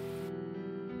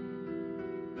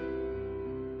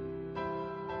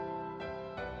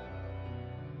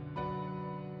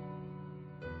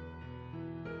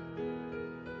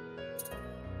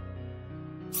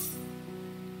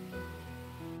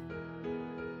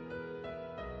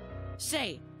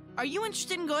 Say, are you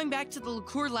interested in going back to the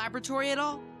liqueur laboratory at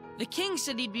all? The king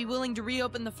said he'd be willing to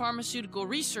reopen the pharmaceutical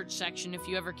research section if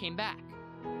you ever came back.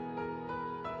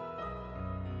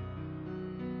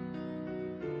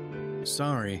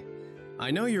 Sorry.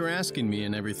 I know you're asking me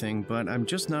and everything, but I'm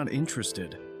just not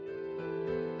interested.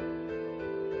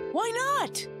 Why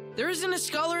not? There isn't a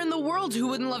scholar in the world who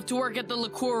wouldn't love to work at the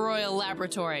Liqueur Royal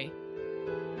Laboratory.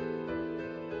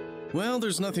 Well,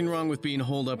 there's nothing wrong with being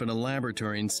holed up in a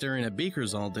laboratory and staring at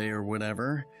beakers all day or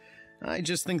whatever. I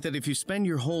just think that if you spend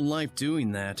your whole life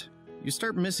doing that, you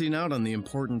start missing out on the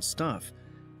important stuff.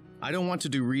 I don't want to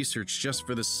do research just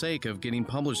for the sake of getting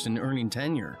published and earning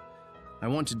tenure. I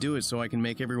want to do it so I can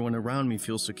make everyone around me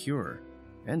feel secure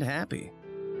and happy.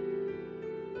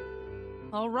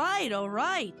 All right.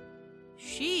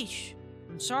 Sheesh.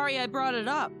 I'm sorry I brought it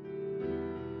up.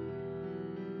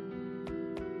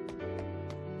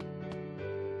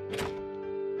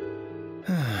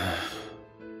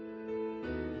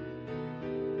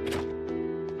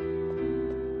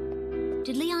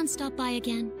 Did Leon stop by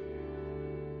again?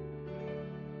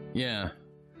 Yeah.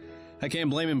 I can't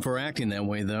blame him for acting that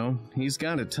way, though. He's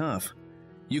got it tough.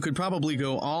 You could probably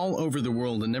go all over the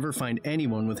world and never find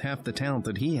anyone with half the talent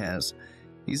that he has.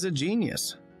 He's a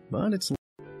genius, but it's...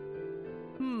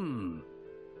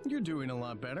 You're doing a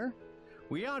lot better.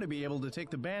 We ought to be able to take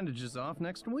the bandages off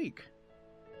next week.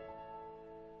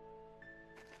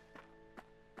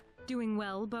 Doing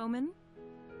well, Bowman?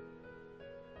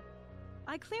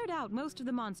 I cleared out most of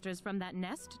the monsters from that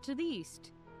nest to the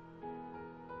east.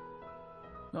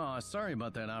 Oh, sorry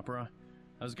about that, Opera.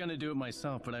 I was gonna do it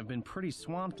myself, but I've been pretty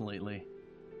swamped lately.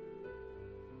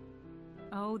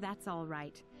 Oh, that's all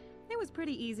right. It was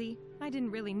pretty easy. I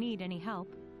didn't really need any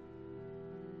help.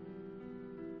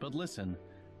 But listen,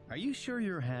 are you sure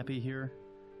you're happy here?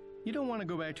 You don't want to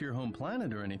go back to your home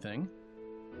planet or anything?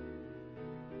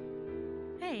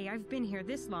 Hey, I've been here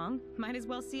this long. Might as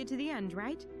well see it to the end,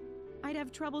 right? I'd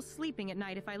have trouble sleeping at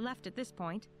night if I left at this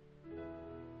point.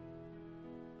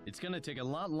 It's gonna take a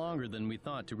lot longer than we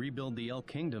thought to rebuild the Elk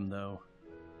Kingdom, though.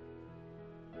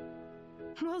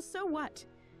 Well, so what?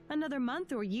 Another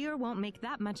month or year won't make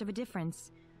that much of a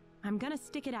difference. I'm gonna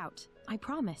stick it out. I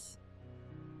promise.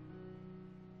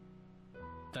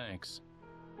 Thanks.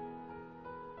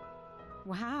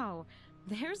 Wow,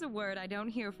 there's a word I don't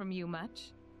hear from you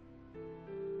much.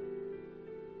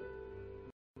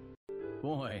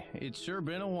 Boy, it's sure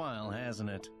been a while, hasn't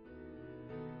it?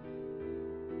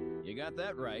 You got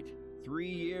that right. 3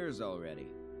 years already.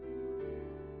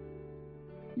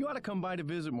 You ought to come by to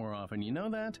visit more often, you know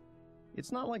that?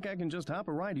 It's not like I can just hop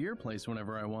a ride to your place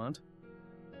whenever I want.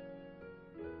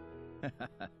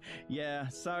 Yeah,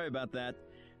 sorry about that.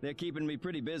 They're keeping me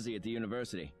pretty busy at the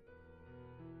university.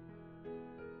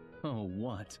 Oh,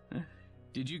 what?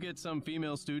 Did you get some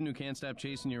female student who can't stop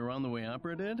chasing you around the way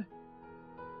Opera did?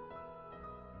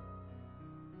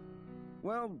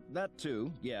 Well, that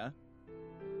too, yeah.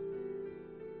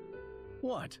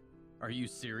 What? Are you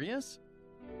serious?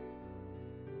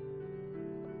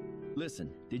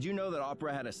 Listen, did you know that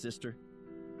Opera had a sister?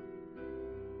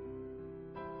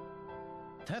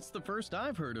 That's the first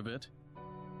I've heard of it.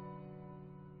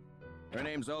 Her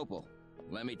name's Opal.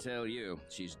 Let me tell you,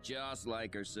 she's just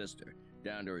like her sister,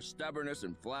 down to her stubbornness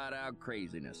and flat-out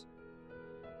craziness.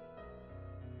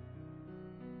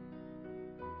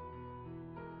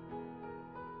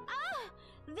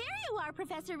 There you are,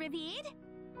 Professor Ravid.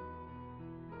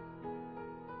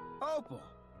 Opal!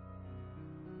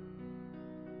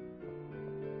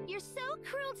 You're so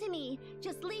cruel to me,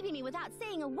 just leaving me without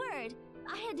saying a word.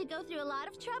 I had to go through a lot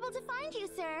of trouble to find you,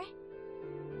 sir.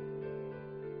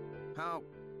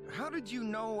 How did you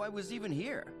know I was even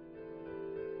here?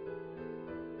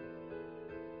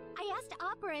 I asked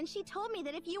Opera and she told me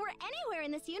that if you were anywhere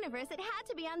in this universe, it had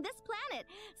to be on this planet.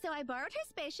 So I borrowed her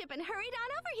spaceship and hurried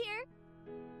on over here.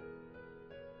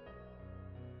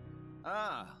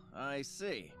 Ah, I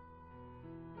see.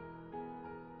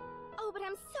 Oh, but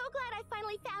I'm so glad I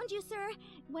finally found you, sir.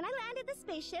 When I landed the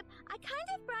spaceship, I kind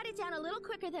of brought it down a little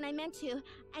quicker than I meant to.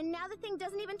 And now the thing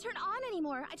doesn't even turn on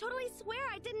anymore. I totally swear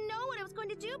I didn't know what I was going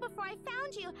to do before I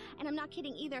found you. And I'm not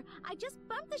kidding either. I just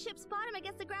bumped the ship's bottom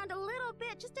against the ground a little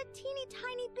bit, just a teeny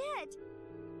tiny bit.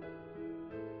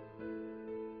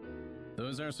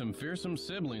 Those are some fearsome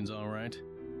siblings, all right.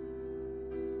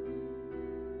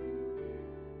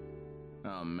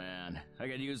 Oh man, I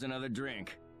could use another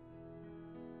drink.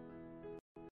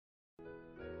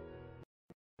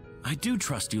 I do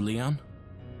trust you, Leon.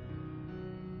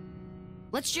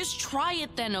 Let's just try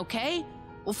it then, okay?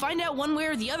 We'll find out one way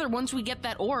or the other once we get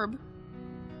that orb.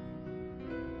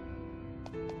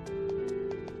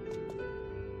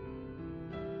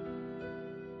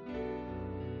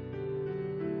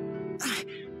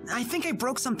 I think I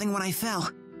broke something when I fell.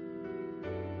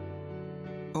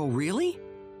 Oh, really?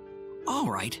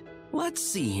 All right, let's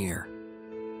see here.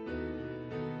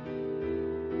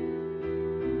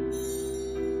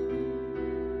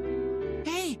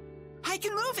 Hey, I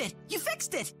can move it! You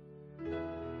fixed it!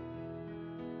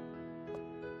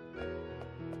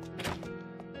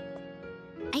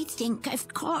 I think I've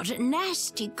caught a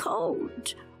nasty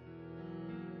cold.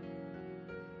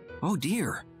 Oh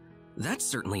dear, that's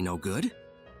certainly no good.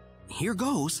 Here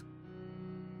goes.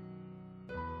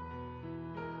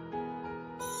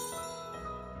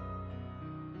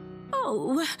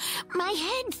 Oh, my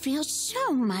head feels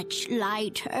so much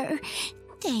lighter.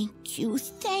 Thank you,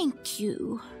 thank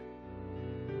you.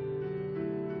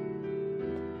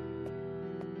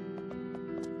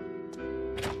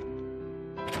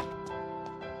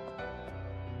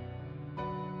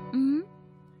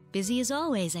 Busy as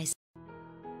always, I see.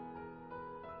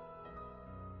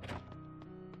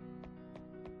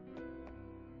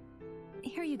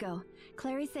 Here you go.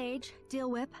 Clary Sage,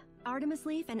 Deal Whip, Artemis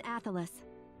Leaf, and Athelas.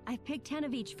 I've picked 10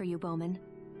 of each for you, Bowman.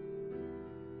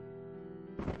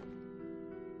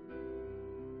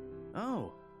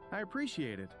 Oh, I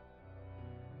appreciate it.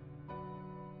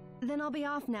 Then I'll be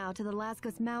off now to the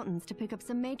Lascos Mountains to pick up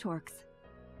some Matorks.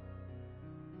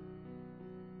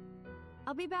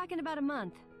 I'll be back in about a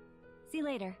month. See you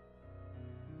later.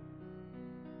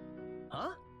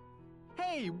 Huh?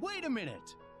 Hey, wait a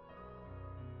minute!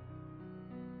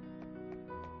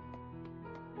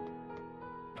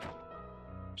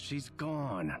 She's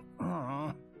gone.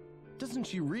 Aw. Doesn't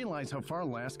she realize how far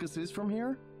Lascos is from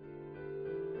here?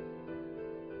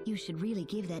 You should really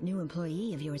give that new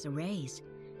employee of yours a raise.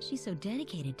 She's so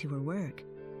dedicated to her work.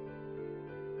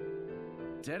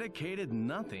 Dedicated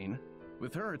nothing.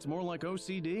 With her, it's more like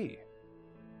OCD.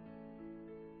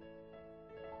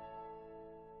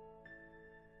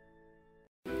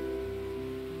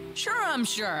 Sure, I'm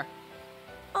sure.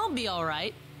 I'll be all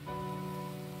right.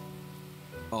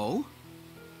 Oh?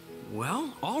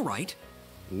 Well, all right.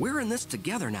 We're in this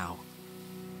together now.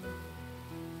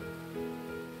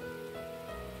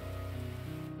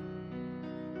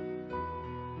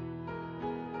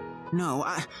 No,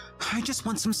 I just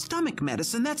want some stomach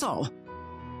medicine, that's all.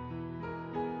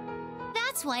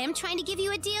 That's why I'm trying to give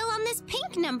you a deal on this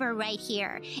pink number right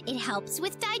here. It helps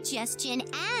with digestion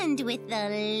and with the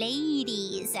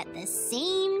ladies at the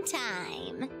same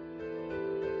time.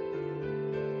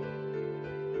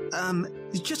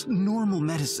 Just normal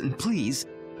medicine, please.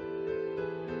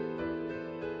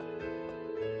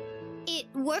 It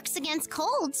works against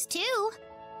colds, too.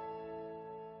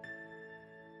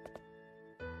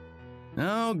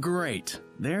 Oh, great.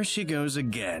 There she goes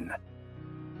again.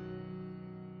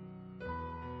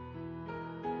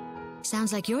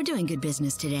 Sounds like you're doing good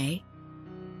business today.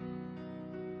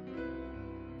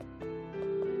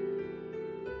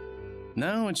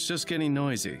 Now it's just getting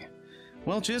noisy.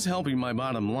 Welch is helping my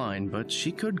bottom line, but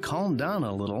she could calm down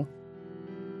a little.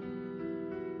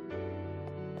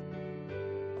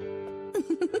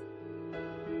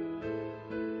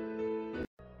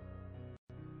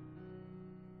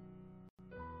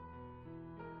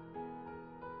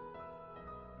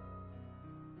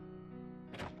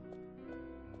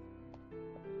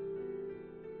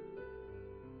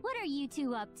 What are you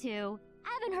two up to?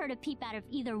 I haven't heard a peep out of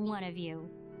either one of you.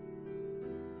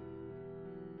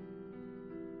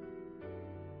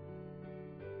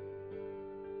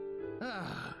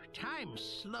 Oh, time's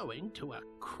slowing to a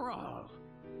crawl.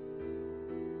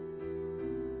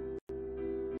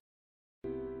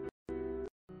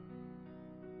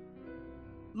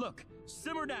 Look,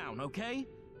 simmer down, okay?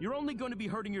 You're only going to be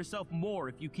hurting yourself more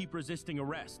if you keep resisting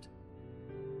arrest.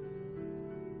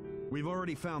 We've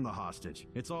already found the hostage.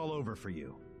 It's all over for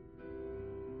you.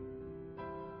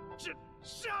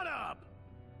 Shut up!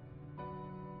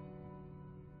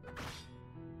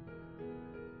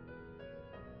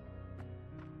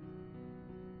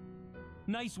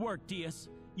 Nice work, Diaz.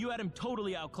 You had him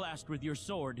totally outclassed with your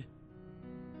sword.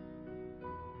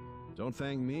 Don't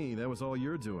thank me, that was all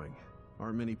you're doing.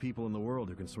 Aren't many people in the world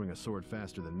who can swing a sword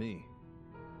faster than me.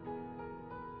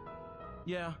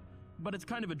 Yeah, but it's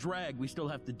kind of a drag we still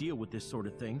have to deal with this sort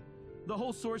of thing. The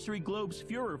whole Sorcery Globe's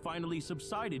furor finally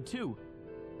subsided, too.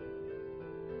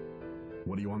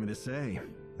 What do you want me to say?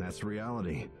 That's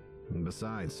reality. And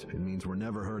besides, it means we're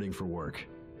never hurting for work.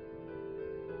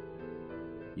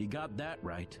 You got that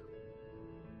right.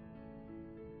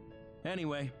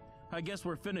 Anyway, I guess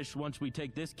we're finished once we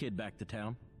take this kid back to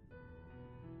town.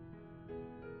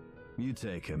 You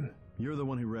take him. You're the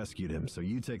one who rescued him, so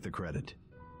you take the credit.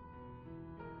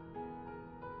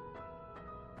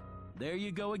 There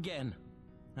you go again.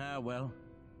 Ah, well.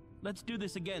 Let's do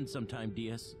this again sometime,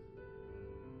 Diaz.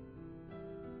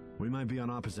 We might be on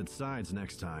opposite sides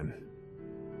next time.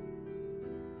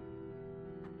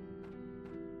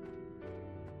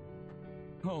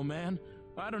 Oh man,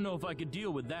 I don't know if I could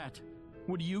deal with that.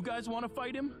 Would you guys want to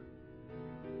fight him?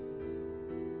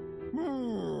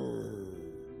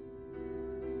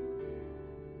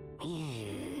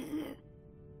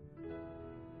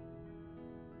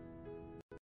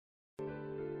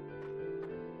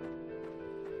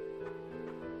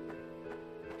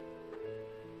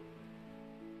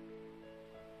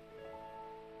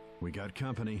 We got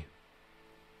company.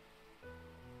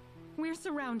 We're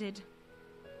surrounded.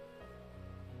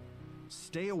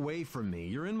 Stay away from me.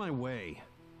 You're in my way.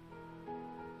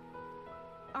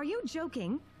 Are you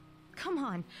joking? Come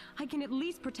on, I can at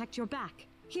least protect your back.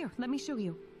 Here, let me show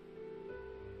you.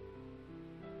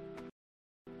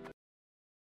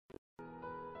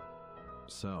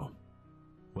 So,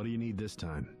 what do you need this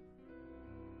time?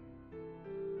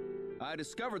 I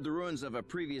discovered the ruins of a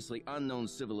previously unknown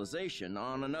civilization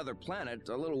on another planet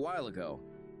a little while ago.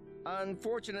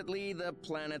 Unfortunately, the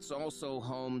planet's also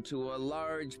home to a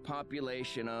large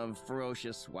population of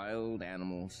ferocious wild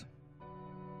animals.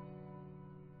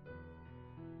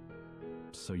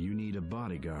 So you need a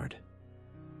bodyguard.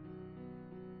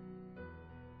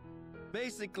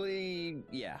 Basically,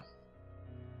 yeah.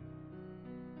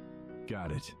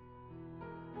 Got it.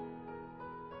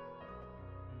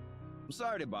 I'm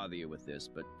sorry to bother you with this,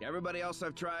 but everybody else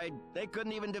I've tried, they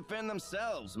couldn't even defend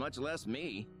themselves, much less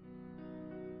me.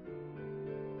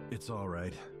 It's all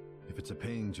right. If it's a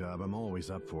paying job, I'm always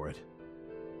up for it.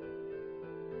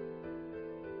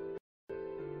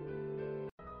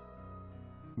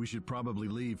 We should probably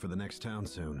leave for the next town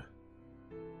soon.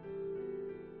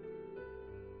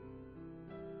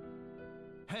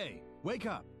 Hey, wake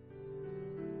up!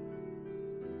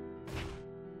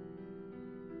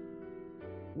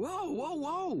 Whoa, whoa,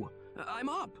 whoa! I'm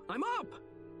up! I'm up!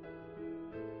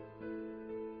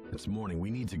 It's morning. We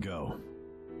need to go.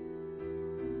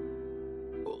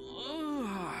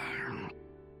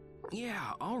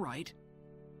 Yeah, all right.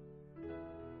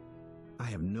 I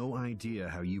have no idea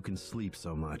how you can sleep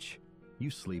so much. You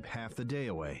sleep half the day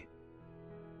away.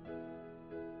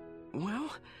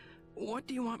 Well, what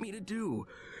do you want me to do?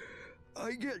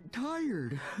 I get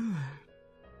tired.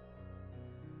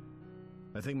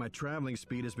 I think my traveling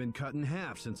speed has been cut in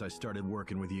half since I started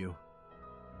working with you.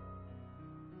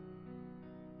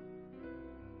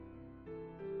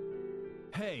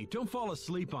 Hey, don't fall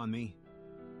asleep on me.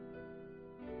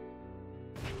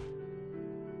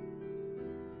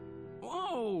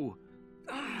 Whoa!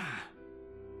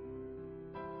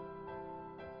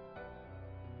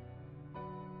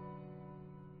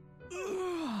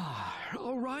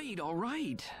 All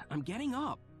right. I'm getting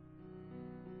up.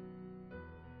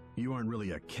 You aren't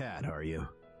really a cat, are you?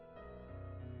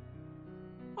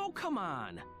 Oh, come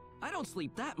on. I don't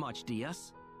sleep that much,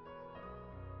 DS.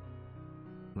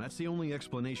 That's the only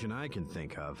explanation I can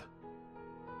think of.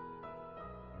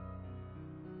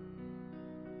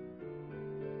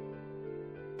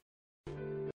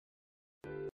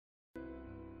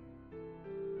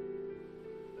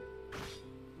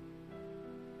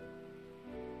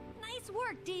 Nice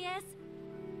work, DS.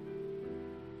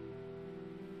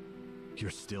 You're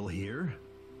still here?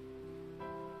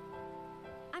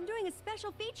 I'm doing a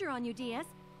special feature on you, DS.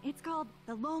 It's called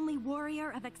The Lonely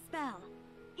Warrior of Expel.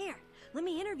 Here, let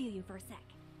me interview you for a sec.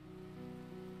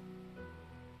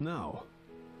 No.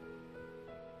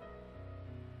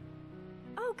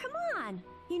 Oh, come on!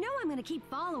 You know I'm gonna keep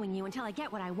following you until I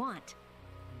get what I want.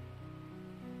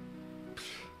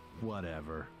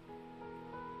 Whatever.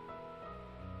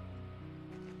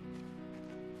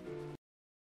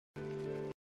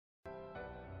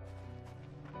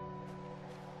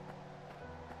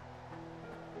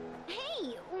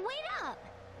 Hey, wait up!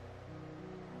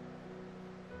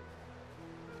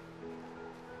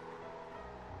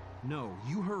 No,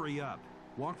 you hurry up.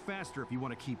 Walk faster if you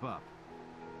want to keep up.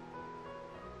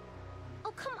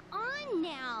 Oh, come on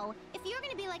now! If you're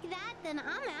gonna be like that, then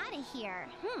I'm out of here.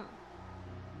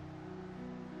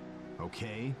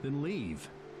 Okay, then leave.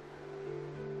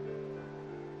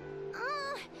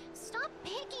 Stop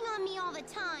picking on me all the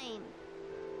time!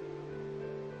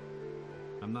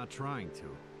 I'm not trying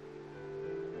to.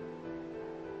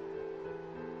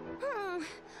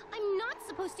 I'm not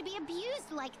supposed to be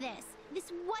abused like this.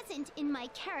 This wasn't in my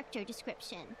character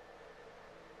description.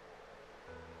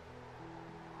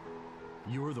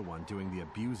 You're the one doing the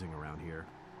abusing around here.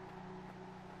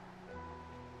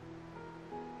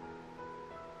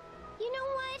 You know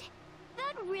what?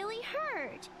 That really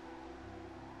hurt.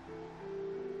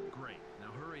 Great,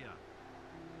 now hurry up.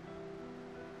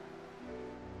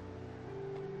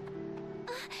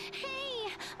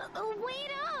 Hey!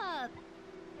 Wait up!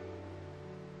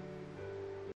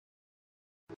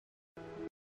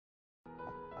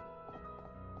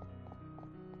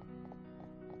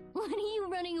 What are you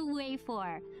running away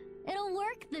for? It'll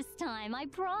work this time, I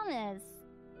promise.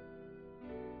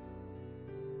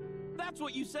 That's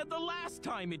what you said the last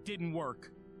time it didn't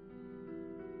work.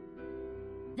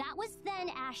 That was then,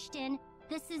 Ashton.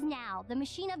 This is now. The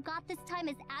machine I've got this time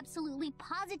is absolutely,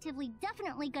 positively,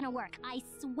 definitely gonna work. I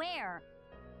swear.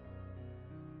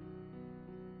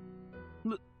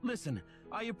 Listen,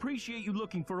 I appreciate you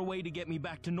looking for a way to get me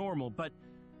back to normal, but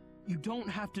you don't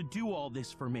have to do all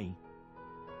this for me.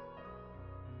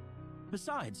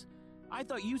 Besides, I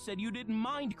thought you said you didn't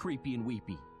mind Creepy and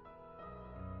Weepy.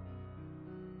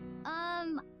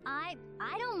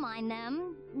 I don't mind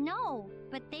them. No,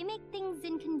 but they make things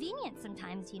inconvenient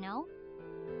sometimes, you know?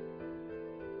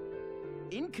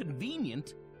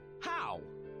 Inconvenient? How?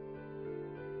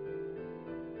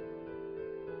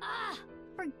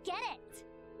 Forget it!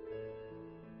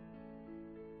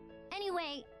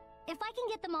 Anyway, if I can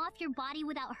get them off your body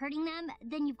without hurting them,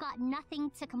 then you've got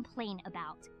nothing to complain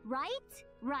about. Right?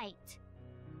 Right.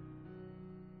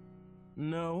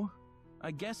 No,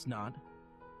 I guess not.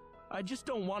 I just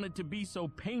don't want it to be so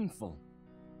painful.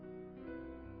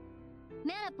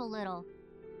 Man up a little.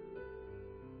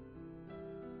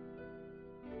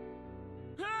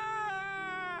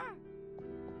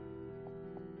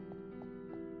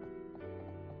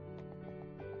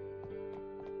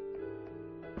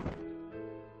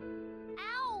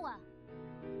 Ow!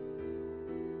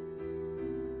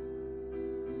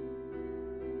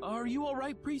 Are you all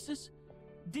right, Priestess?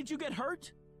 Did you get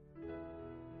hurt?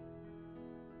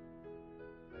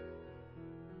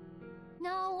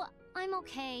 No, I'm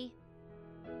okay.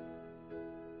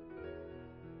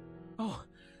 Oh,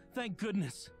 thank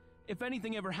goodness. If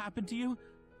anything ever happened to you,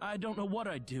 I don't know what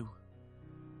I'd do.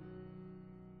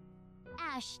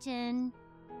 Ashton.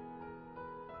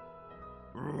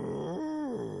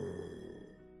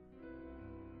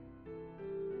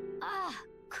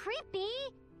 Creepy!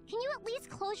 Can you at least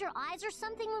close your eyes or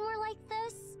something when we're like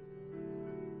this?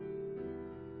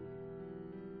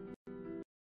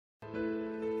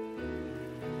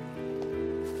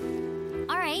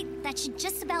 Alright, that should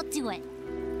just about do it.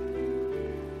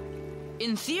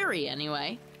 In theory,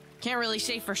 anyway. Can't really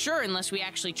say for sure unless we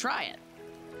actually try it.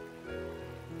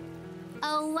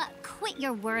 Oh, quit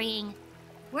your worrying.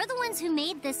 We're the ones who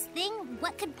made this thing.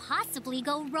 What could possibly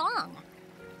go wrong?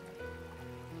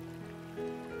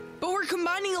 But we're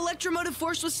combining electromotive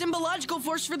force with symbological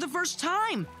force for the first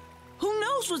time. Who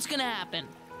knows what's gonna happen?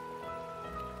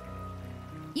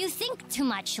 You think too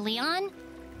much, Leon.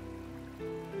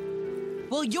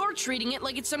 Well, you're treating it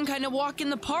like it's some kind of walk in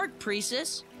the park,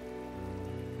 Priestess.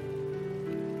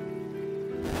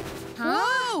 Huh?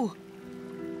 Whoa!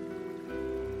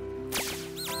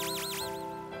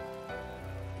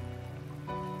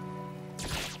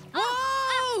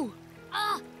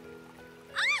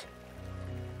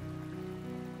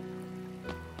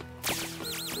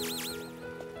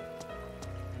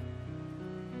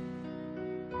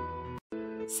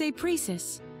 Say,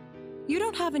 Priestess, you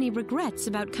don't have any regrets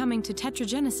about coming to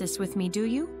Tetragenesis with me, do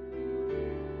you?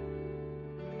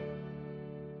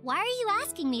 Why are you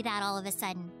asking me that all of a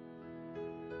sudden?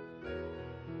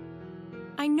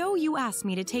 I know you asked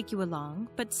me to take you along,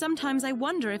 but sometimes I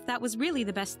wonder if that was really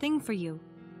the best thing for you.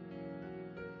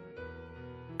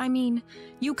 I mean,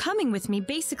 you coming with me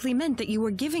basically meant that you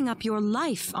were giving up your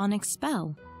life on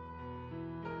Expel.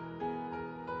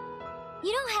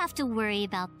 You don't have to worry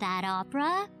about that,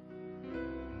 Opera.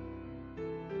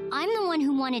 I'm the one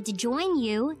who wanted to join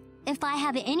you. If I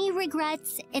have any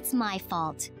regrets, it's my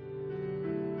fault.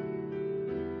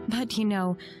 But you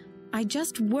know, I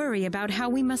just worry about how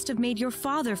we must have made your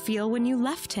father feel when you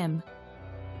left him.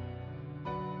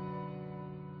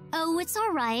 Oh, it's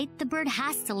all right. The bird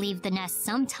has to leave the nest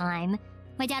sometime.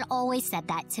 My dad always said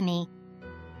that to me.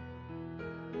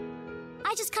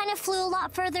 I just kind of flew a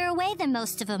lot further away than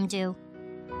most of them do.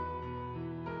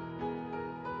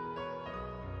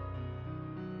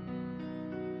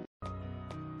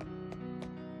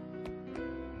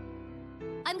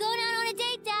 I'm going out on a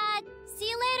date, Dad. See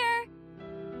you later.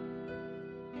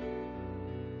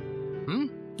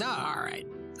 All right.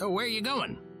 Where are you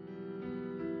going?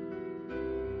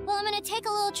 Well, I'm gonna take a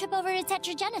little trip over to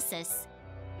Tetragenesis.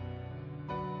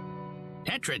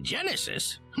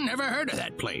 Tetragenesis? Never heard of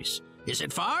that place. Is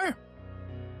it far?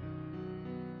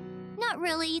 Not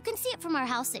really. You can see it from our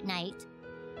house at night.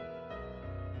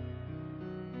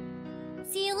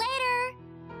 See you later.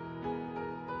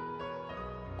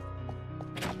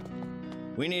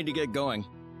 We need to get going.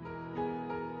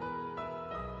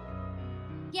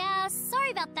 Yeah,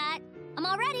 sorry about that. I'm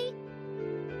all ready.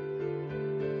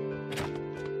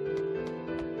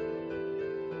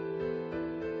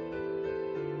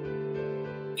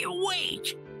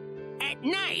 Wait! At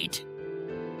night?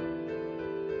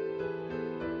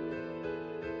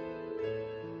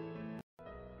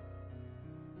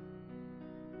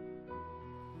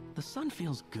 The sun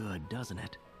feels good, doesn't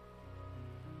it?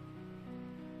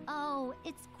 Oh,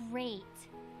 it's great.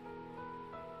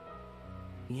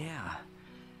 Yeah,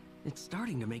 it's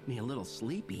starting to make me a little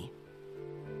sleepy.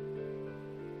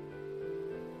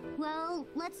 Well,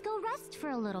 let's go rest for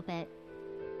a little bit.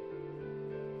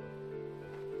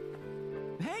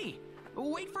 Hey,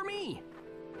 wait for me!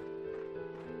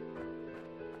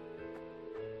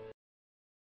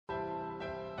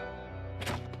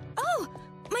 Oh,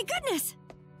 my goodness!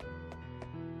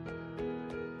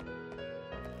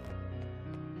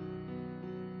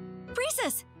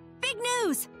 Priestess! Big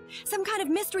news! Some kind of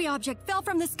mystery object fell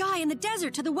from the sky in the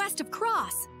desert to the west of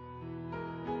Cross.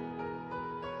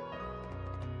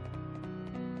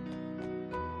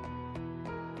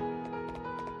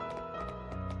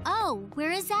 Oh,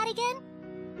 where is that again?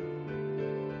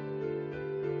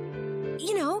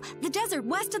 You know, the desert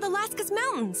west of the Lascaux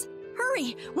Mountains.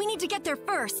 Hurry! We need to get there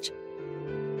first.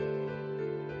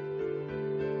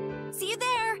 See you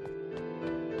there!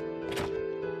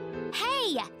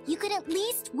 Hey, you could at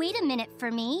least wait a minute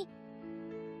for me.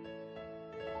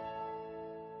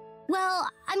 Well,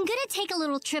 I'm gonna take a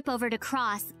little trip over to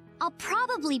Cross. I'll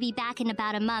probably be back in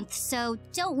about a month, so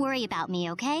don't worry about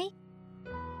me, okay?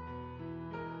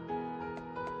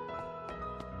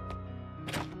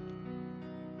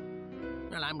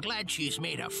 Well, I'm glad she's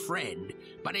made a friend,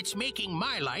 but it's making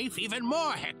my life even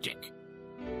more hectic.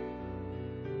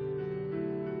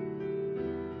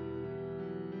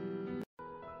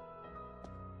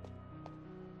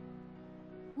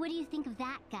 What do you think of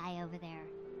that guy over there?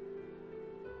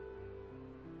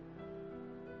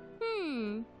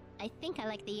 I think I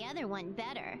like the other one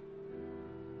better.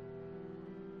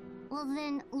 Well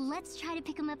then, let's try to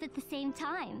pick him up at the same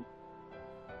time.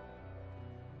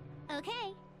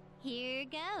 Okay, here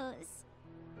goes.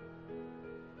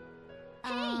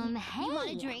 Hey, you want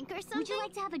a drink or something? Would you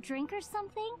like to have a drink or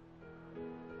something?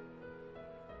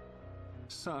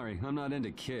 Sorry, I'm not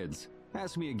into kids.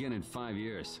 Ask me again in 5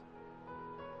 years.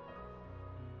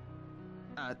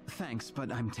 Thanks,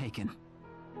 but I'm taken.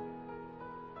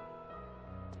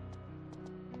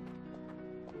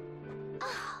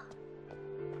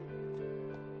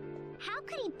 How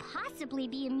could he possibly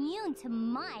be immune to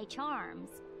my charms?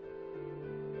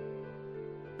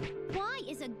 Why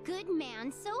is a good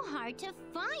man so hard to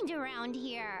find around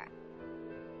here?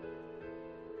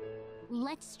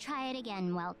 Let's try it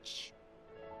again, Welch.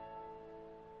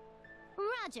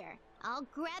 Roger. I'll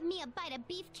grab me a bite of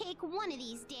beefcake one of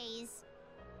these days.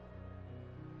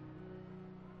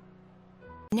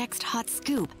 Next hot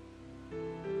scoop.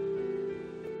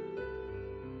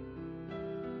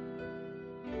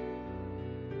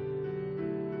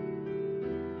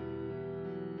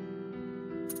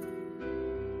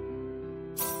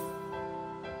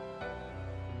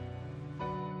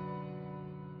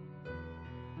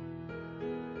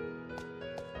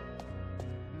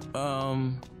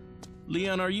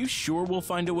 Leon, are you sure we'll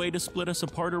find a way to split us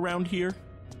apart around here?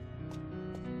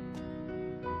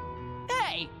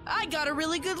 Hey, I got a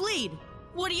really good lead.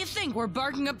 What do you think, we're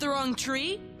barking up the wrong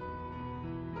tree?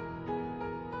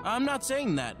 I'm not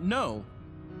saying that, no.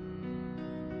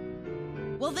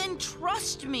 Well then,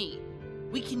 trust me.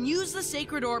 We can use the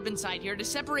sacred orb inside here to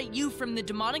separate you from the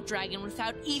demonic dragon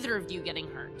without either of you getting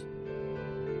hurt.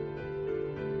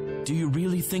 Do you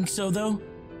really think so, though?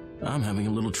 I'm having a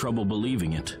little trouble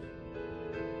believing it.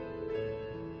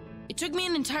 It took me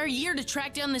an entire year to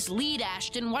track down this lead,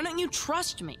 Ashton. Why don't you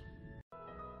trust me?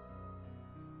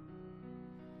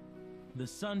 The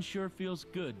sun sure feels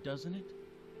good, doesn't it?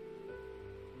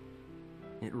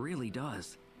 It really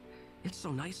does. It's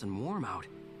so nice and warm out.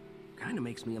 Kinda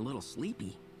makes me a little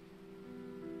sleepy.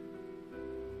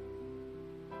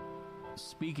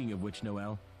 Speaking of which,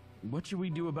 Noelle, what should we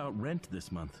do about rent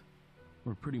this month?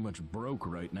 We're pretty much broke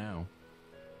right now.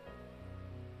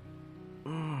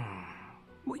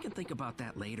 We can think about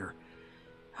that later.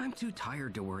 I'm too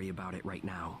tired to worry about it right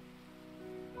now.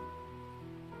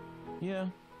 Yeah,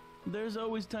 there's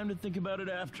always time to think about it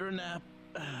after a nap.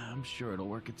 I'm sure it'll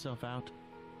work itself out.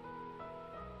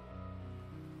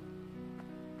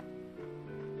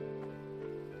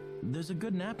 There's a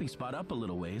good napping spot up a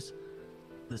little ways.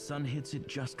 The sun hits it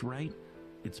just right.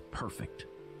 It's perfect.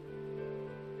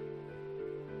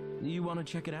 You want to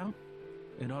check it out?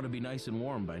 It ought to be nice and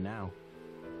warm by now.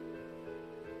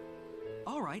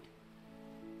 All right.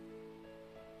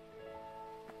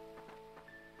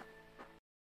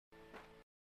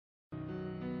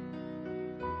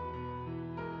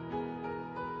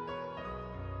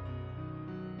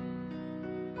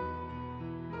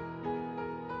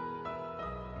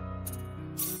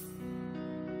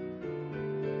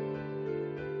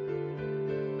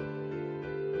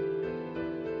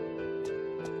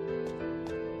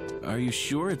 Are you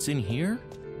sure it's in here?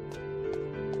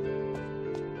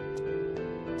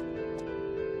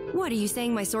 What, are you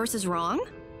saying my source is wrong?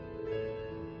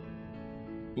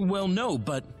 Well, no,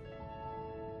 but...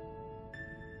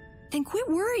 Then quit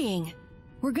worrying.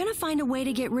 We're gonna find a way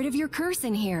to get rid of your curse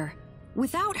in here,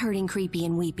 without hurting Creepy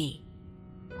and Weepy.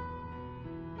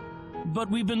 But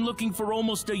we've been looking for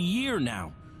almost a year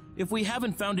now. If we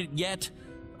haven't found it yet,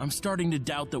 I'm starting to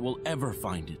doubt that we'll ever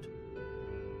find it.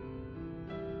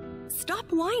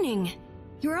 Stop whining.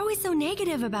 You're always so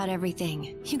negative about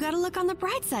everything. You gotta look on the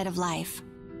bright side of life.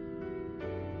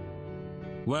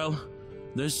 Well,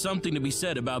 there's something to be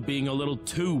said about being a little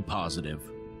too positive.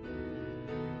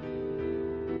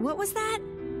 What was that?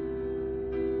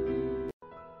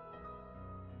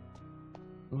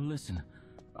 Listen,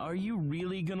 are you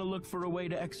really gonna look for a way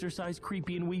to exorcise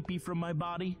Creepy and Weepy from my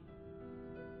body?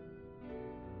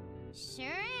 Sure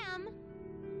am.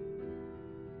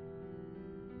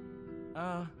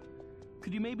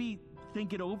 Could you maybe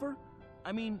think it over?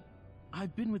 I mean,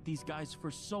 I've been with these guys for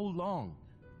so long.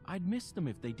 I'd miss them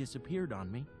if they disappeared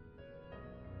on me.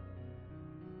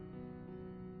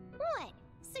 What?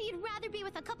 So you'd rather be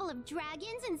with a couple of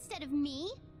dragons instead of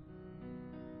me?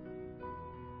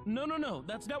 No,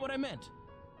 that's not what I meant.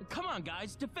 Come on,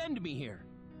 guys, defend me here.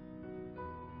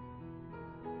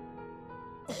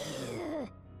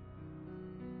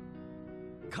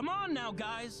 Come on now,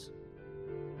 guys.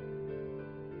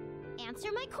 Answer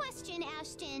my question,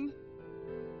 Ashton.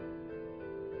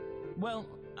 Well,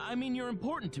 I mean, you're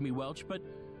important to me, Welch, but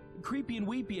Creepy and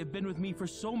Weepy have been with me for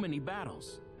so many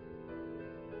battles.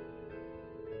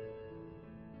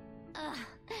 Ugh,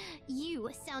 you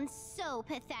sound so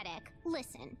pathetic.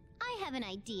 Listen, I have an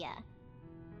idea.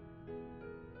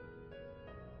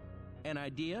 An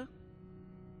idea?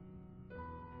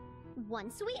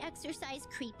 Once we exorcise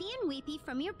Creepy and Weepy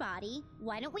from your body,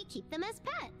 why don't we keep them as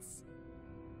pets?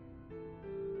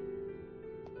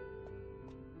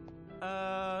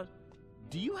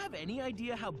 Do you have any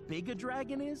idea how big a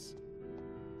dragon is?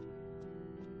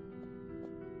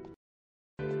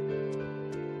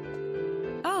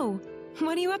 Oh,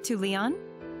 what are you up to, Leon?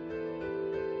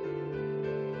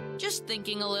 Just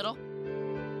thinking a little.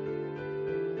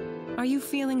 Are you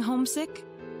feeling homesick?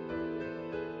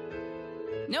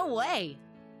 No way.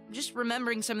 I'm just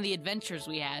remembering some of the adventures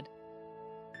we had.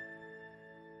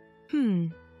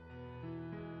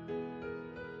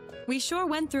 We sure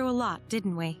went through a lot,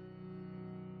 didn't we?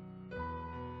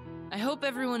 I hope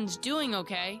everyone's doing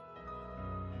okay.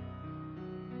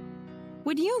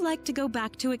 Would you like to go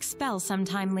back to Expel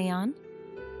sometime, Leon?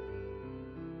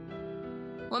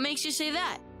 What makes you say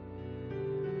that?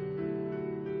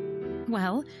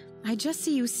 Well, I just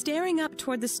see you staring up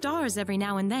toward the stars every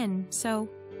now and then, so...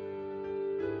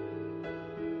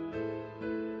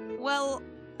 Well,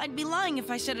 I'd be lying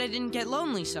if I said I didn't get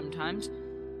lonely sometimes.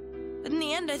 But in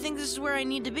the end, I think this is where I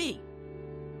need to be.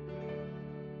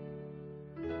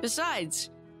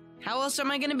 Besides, how else am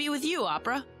I gonna be with you,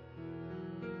 Opera?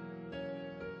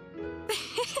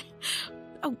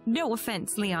 Oh, no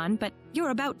offense, Leon, but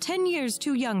you're about 10 years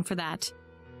too young for that.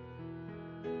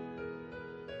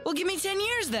 Well, give me 10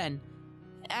 years then.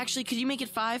 Actually, could you make it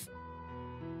 5?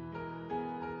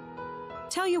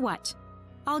 Tell you what,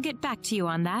 I'll get back to you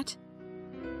on that.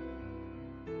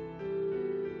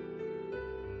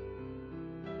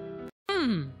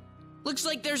 Looks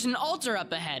like there's an altar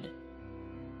up ahead.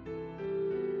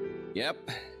 Yep.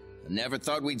 I never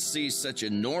thought we'd see such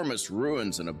enormous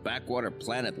ruins on a backwater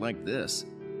planet like this.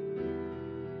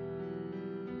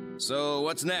 So,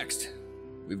 what's next?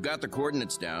 We've got the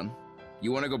coordinates down.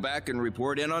 You want to go back and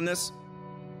report in on this?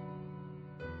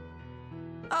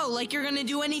 Oh, like you're gonna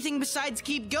do anything besides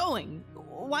keep going?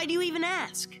 Why do you even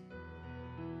ask?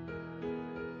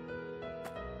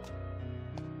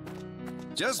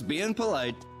 Just being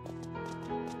polite.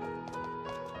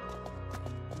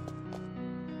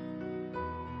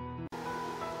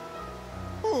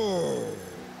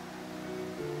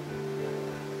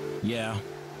 Yeah.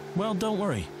 Well, don't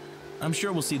worry. I'm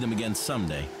sure we'll see them again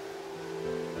someday.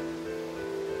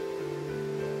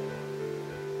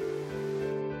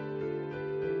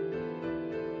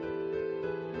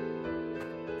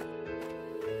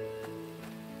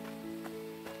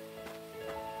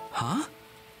 Huh?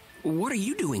 What are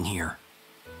you doing here?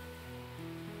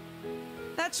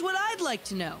 That's what I'd like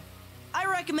to know. I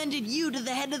recommended you to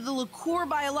the head of the Liqueur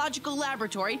Biological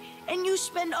Laboratory, and you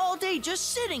spend all day just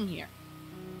sitting here.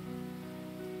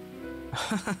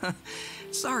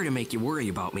 Sorry to make you worry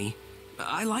about me.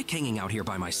 I like hanging out here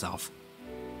by myself.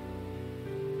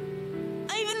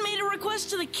 I even made a request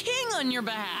to the king on your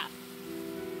behalf.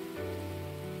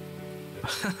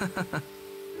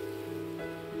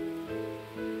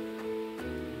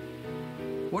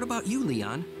 What about you,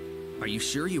 Leon? Are you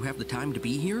sure you have the time to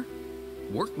be here?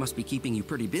 Work must be keeping you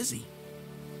pretty busy.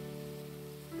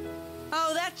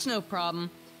 Oh, that's no problem.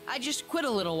 I just quit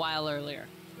a little while earlier.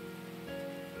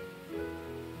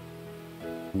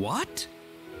 What?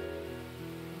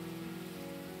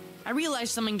 I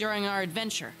realized something during our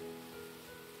adventure.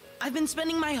 I've been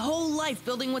spending my whole life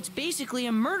building what's basically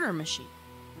a murder machine.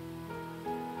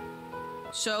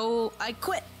 So, I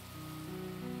quit.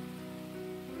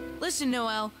 Listen,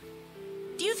 Noel,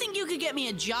 do you think you could get me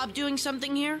a job doing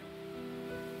something here?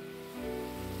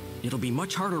 It'll be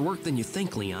much harder work than you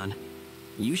think, Leon.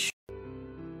 You should.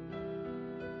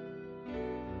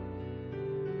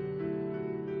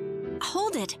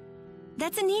 Hold it.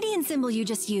 That's a Nedian symbol you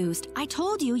just used. I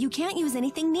told you, you can't use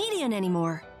anything Nedian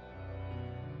anymore.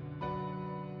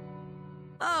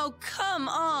 Oh, come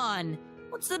on.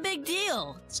 What's the big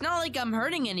deal? It's not like I'm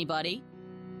hurting anybody.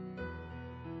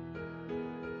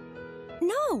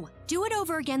 No, do it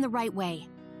over again the right way.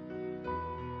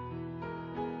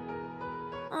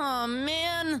 Oh,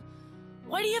 man.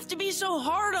 Why do you have to be so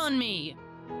hard on me?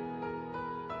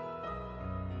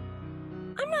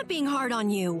 I'm not being hard on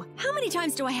you. How many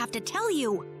times do I have to tell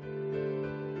you?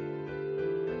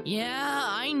 Yeah,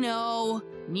 I know.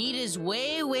 Need is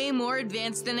way, way more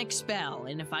advanced than Expel,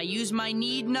 and if I use my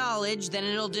need knowledge, then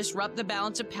it'll disrupt the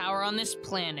balance of power on this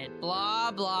planet.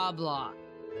 Blah, blah, blah.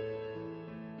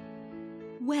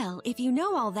 Well, if you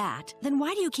know all that, then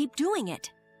why do you keep doing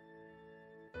it?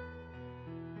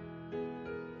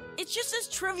 It's just this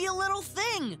trivial little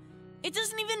thing. It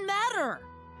doesn't even matter.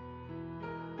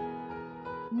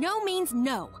 No means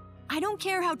no. I don't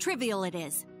care how trivial it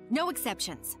is. No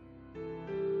exceptions.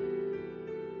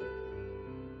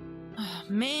 Oh,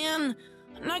 man,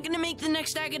 I'm not gonna make the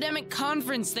next academic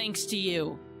conference thanks to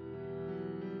you.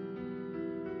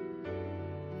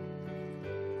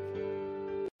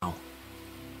 Oh.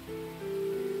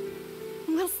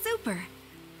 Well, super.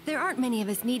 There aren't many of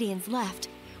us Nedians left.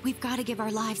 We've got to give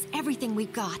our lives everything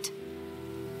we've got.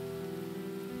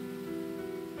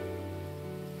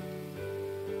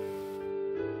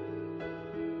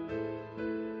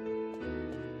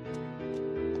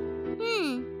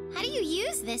 How do you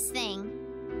use this thing?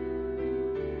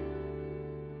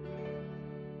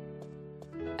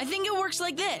 I think it works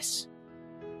like this.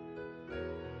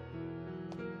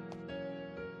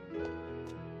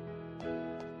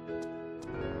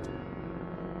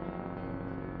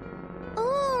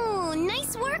 Ooh,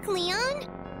 nice work, Leon.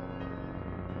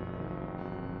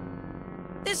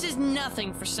 This is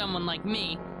nothing for someone like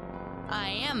me. I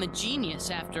am a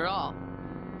genius after all.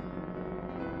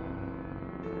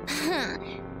 Huh.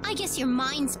 I guess your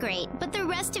mind's great, but the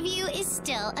rest of you is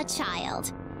still a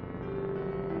child.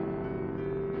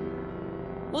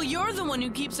 Well, you're the one who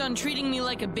keeps on treating me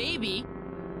like a baby.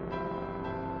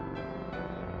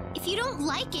 If you don't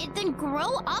like it, then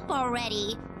grow up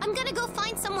already. I'm gonna go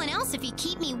find someone else if you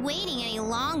keep me waiting any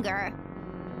longer.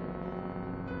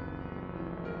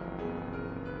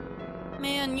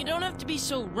 Man, you don't have to be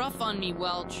so rough on me,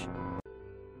 Welch.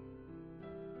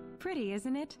 Pretty,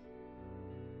 isn't it?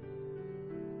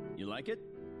 You like it?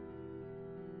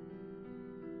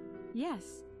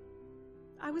 Yes.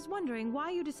 I was wondering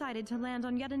why you decided to land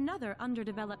on yet another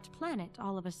underdeveloped planet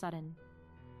all of a sudden.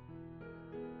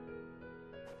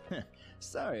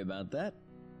 Sorry about that.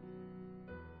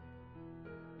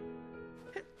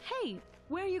 Hey,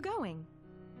 where are you going?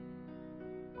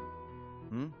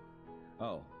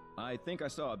 Oh, I think I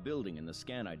saw a building in the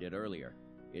scan I did earlier.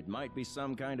 It might be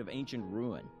some kind of ancient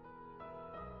ruin.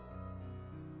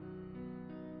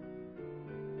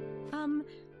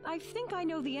 I think I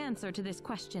know the answer to this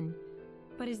question.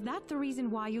 But is that the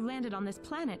reason why you landed on this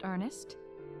planet, Ernest?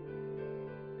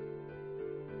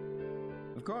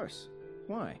 Of course.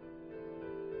 Why?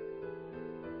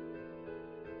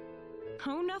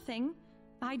 Oh, nothing.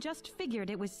 I just figured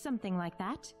it was something like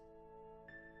that.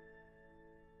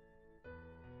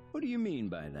 What do you mean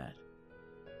by that?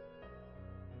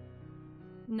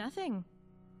 Nothing.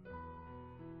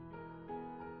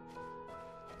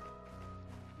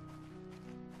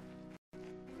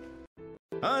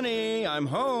 Honey, I'm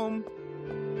home.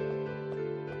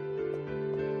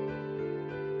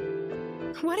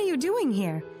 What are you doing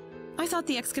here? I thought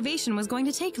the excavation was going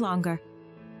to take longer.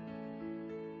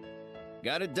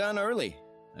 Got it done early.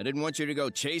 I didn't want you to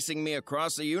go chasing me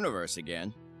across the universe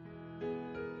again.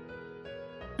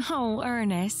 Oh,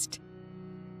 Ernest.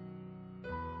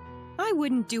 I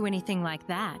wouldn't do anything like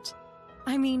that.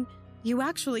 I mean, you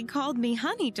actually called me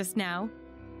honey just now.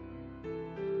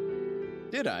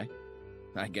 Did I?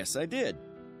 I guess I did.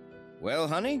 Well,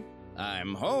 honey,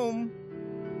 I'm home.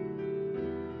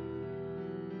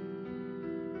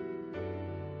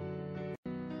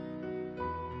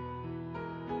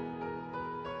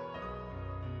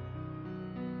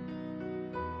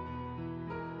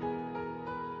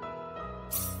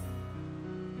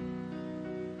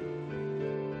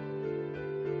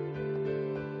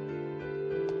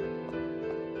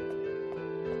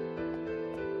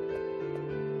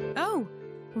 Oh,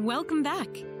 welcome back.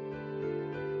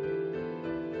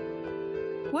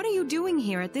 What are you doing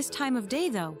here at this time of day,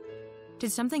 though?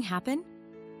 Did something happen?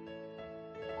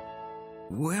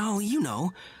 Well, you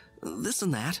know, this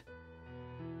and that.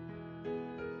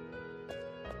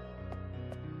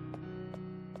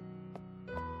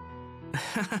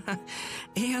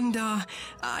 And,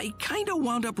 I kinda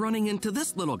wound up running into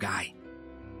this little guy.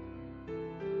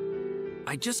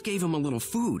 I just gave him a little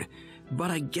food,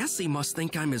 but I guess he must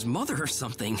think I'm his mother or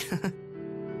something.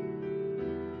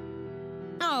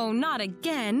 Oh, not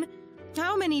again.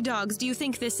 How many dogs do you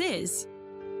think this is?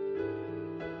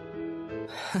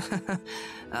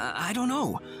 I don't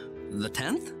know. The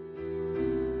 10th?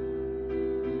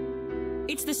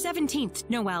 It's the 17th,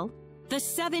 Noelle. The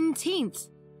 17th!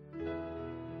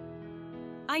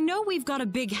 I know we've got a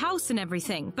big house and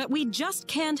everything, but we just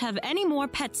can't have any more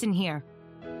pets in here.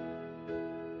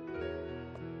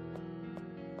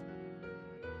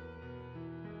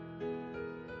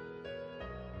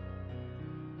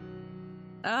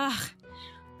 Ugh.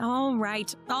 All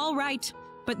right.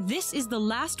 But this is the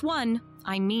last one.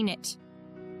 I mean it.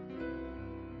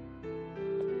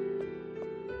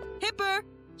 Hipper,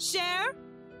 Cher,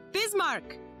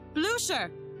 Bismarck,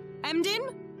 Blucher, Emden,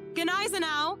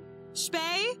 Gneisenau,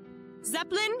 Spey,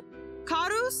 Zeppelin,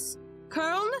 Karus,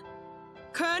 Köln,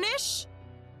 Könisch,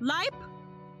 Leip,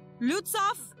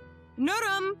 Lutzow,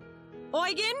 Nurum,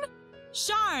 Eugen,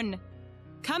 Scharn.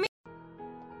 Come in.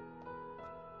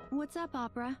 What's up,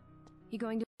 Opera? You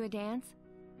going to a dance?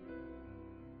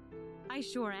 I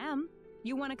sure am.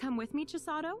 You want to come with me,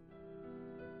 Chisato?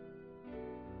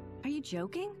 Are you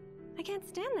joking? I can't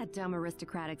stand that dumb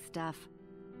aristocratic stuff.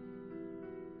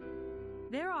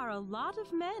 There are a lot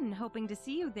of men hoping to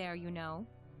see you there, you know.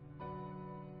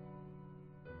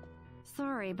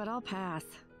 Sorry, but I'll pass.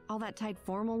 All that tight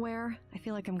formal wear, I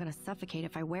feel like I'm gonna suffocate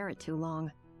if I wear it too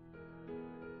long.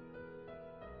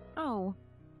 Oh,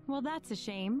 well that's a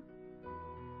shame.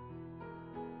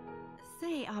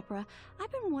 Say, Opera,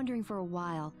 I've been wondering for a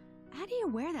while, how do you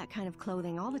wear that kind of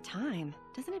clothing all the time?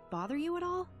 Doesn't it bother you at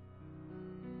all?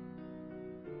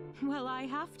 Well, I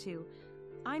have to.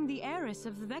 I'm the heiress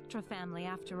of the Vectra family,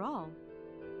 after all.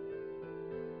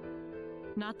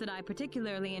 Not that I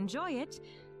particularly enjoy it,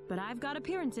 but I've got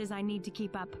appearances I need to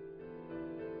keep up.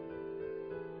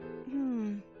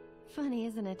 Funny,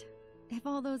 isn't it? If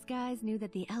all those guys knew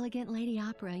that the elegant Lady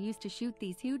Opera used to shoot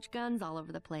these huge guns all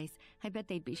over the place, I bet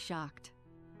they'd be shocked.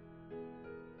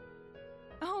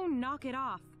 Oh, knock it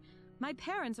off. My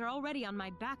parents are already on my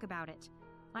back about it.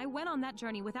 I went on that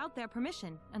journey without their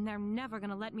permission, and they're never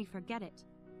gonna let me forget it.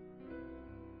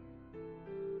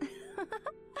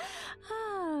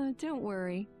 Ah, don't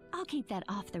worry. I'll keep that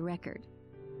off the record.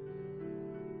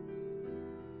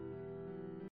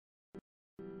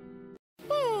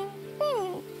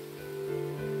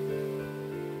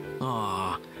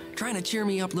 Aw, trying to cheer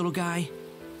me up, little guy?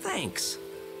 Thanks.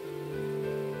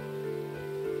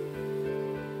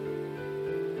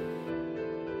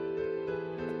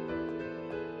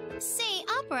 Say,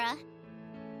 Opera.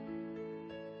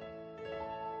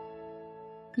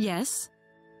 Yes?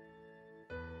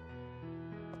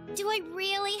 Do I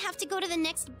really have to go to the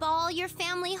next ball your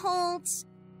family holds?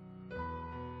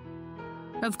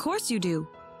 Of course you do.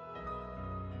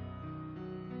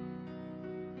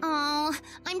 Oh,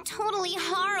 I'm totally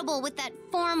horrible with that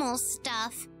formal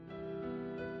stuff.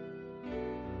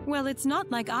 Well, it's not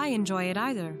like I enjoy it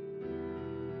either.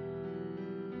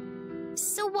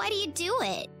 So why do you do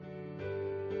it?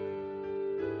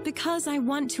 Because I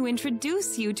want to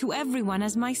introduce you to everyone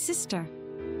as my sister.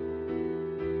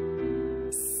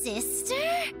 Sister?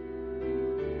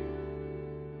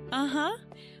 Uh-huh.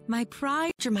 My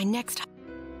pride or my next...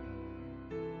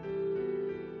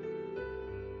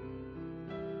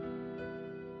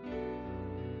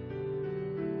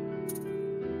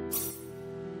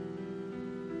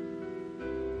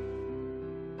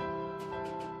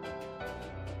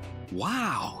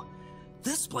 Wow,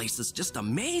 this place is just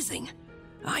amazing.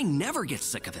 I never get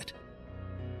sick of it.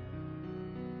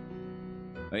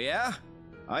 Oh, yeah?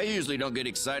 I usually don't get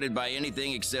excited by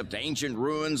anything except ancient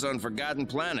ruins on forgotten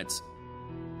planets.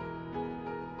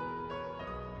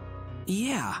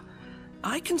 Yeah,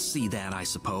 I can see that, I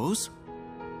suppose.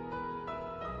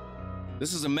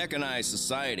 This is a mechanized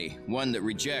society, one that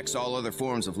rejects all other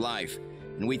forms of life,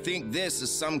 and we think this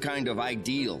is some kind of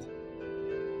ideal.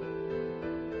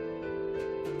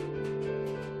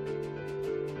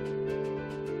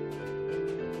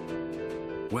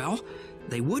 Well,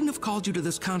 they wouldn't have called you to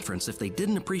this conference if they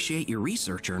didn't appreciate your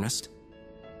research, Ernest.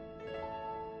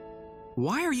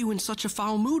 Why are you in such a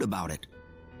foul mood about it?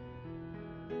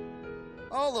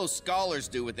 All those scholars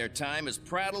do with their time is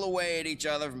prattle away at each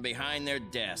other from behind their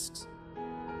desks.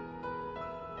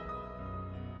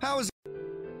 How is...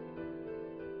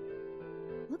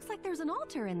 Looks like there's an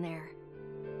altar in there.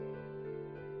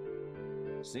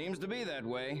 Seems to be that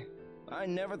way. I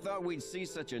never thought we'd see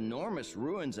such enormous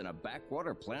ruins in a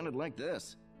backwater planet like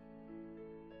this.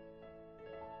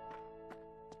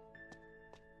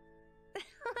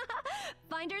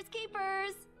 Finders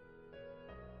keepers!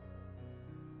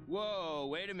 Whoa,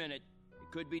 wait a minute.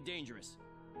 It could be dangerous.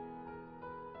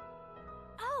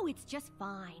 Oh, it's just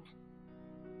fine.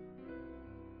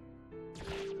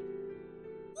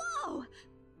 Whoa!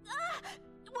 Ah!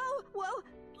 Whoa, whoa,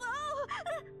 whoa!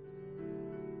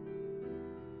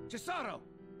 Chisaro!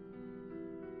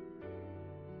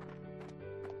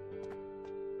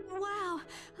 Wow,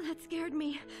 that scared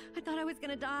me. I thought I was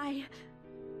gonna die.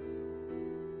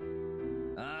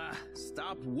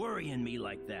 Stop worrying me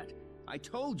like that. I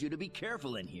told you to be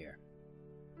careful in here.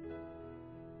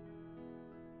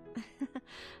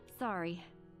 Sorry.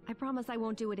 I promise I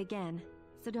won't do it again.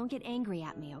 So don't get angry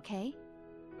at me, okay?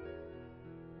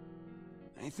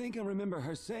 I think I remember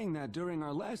her saying that during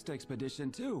our last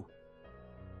expedition, too.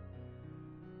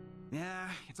 Yeah,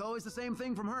 it's always the same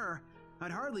thing from her.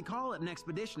 I'd hardly call it an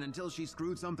expedition until she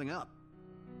screwed something up.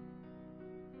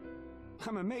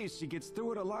 I'm amazed she gets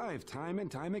through it alive time and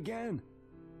time again.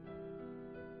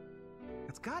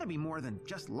 It's gotta be more than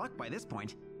just luck by this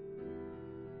point.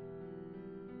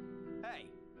 Hey,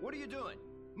 what are you doing?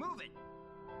 Move it!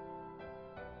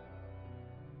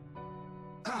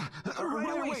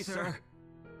 Right away, sir.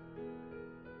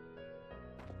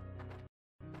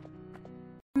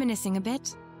 Reminiscing a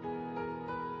bit.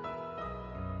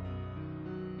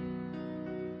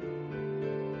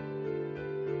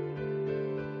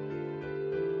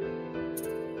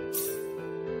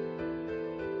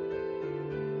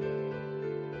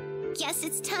 Guess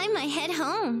it's time I head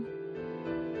home.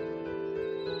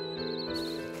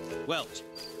 Welch.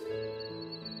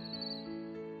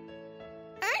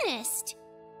 Ernest!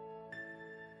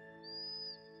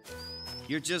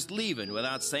 You're just leaving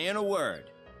without saying a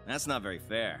word. That's not very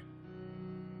fair.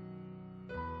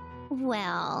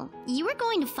 Well, you were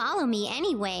going to follow me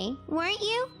anyway, weren't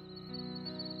you?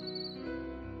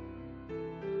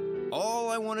 All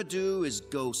I want to do is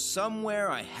go somewhere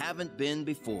I haven't been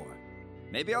before.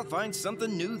 Maybe I'll find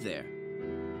something new there.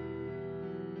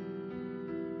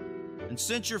 And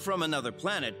since you're from another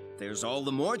planet, there's all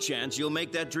the more chance you'll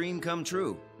make that dream come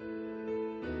true.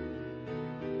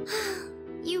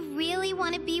 You really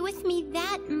want to be with me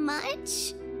that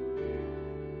much?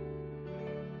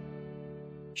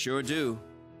 Sure do.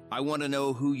 I want to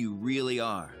know who you really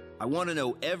are. I want to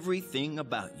know everything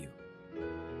about you.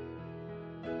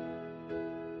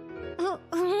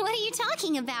 What are you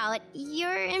talking about?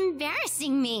 You're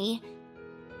embarrassing me.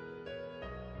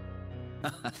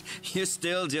 You're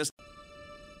still just...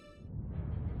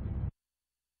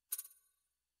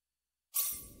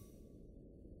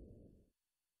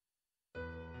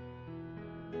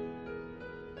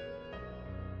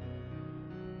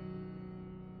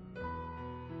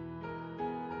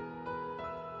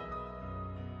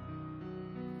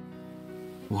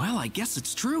 Well, I guess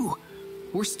it's true.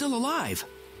 We're still alive.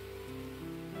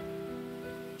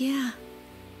 Yeah,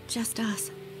 just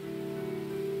us.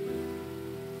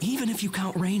 Even if you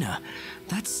count Rena,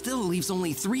 that still leaves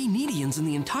only 3 Needians in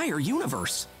the entire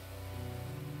universe.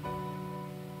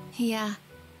 Yeah,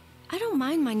 I don't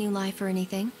mind my new life or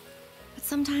anything, but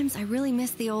sometimes I really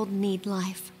miss the old Need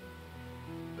life.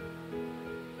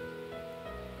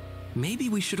 Maybe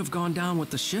we should have gone down with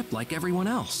the ship like everyone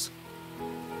else.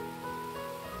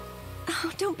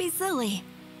 Oh, don't be silly.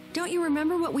 Don't you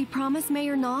remember what we promised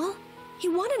Mayor Nall? He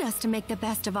wanted us to make the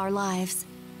best of our lives.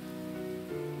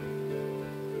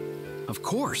 Of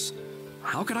course.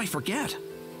 How could I forget?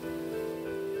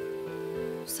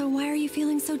 So why are you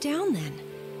feeling so down then?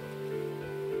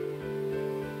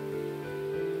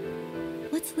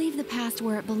 Let's leave the past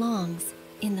where it belongs,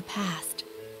 in the past.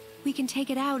 We can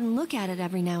take it out and look at it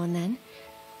every now and then,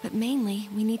 but mainly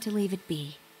we need to leave it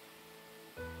be.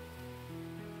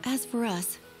 As for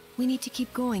us, we need to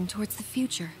keep going towards the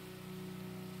future.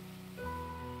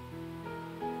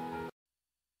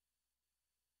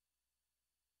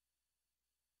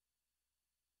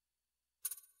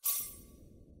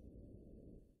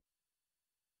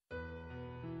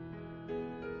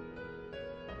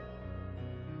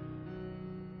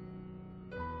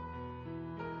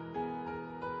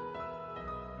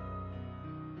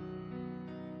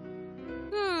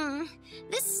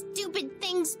 This stupid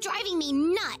thing's driving me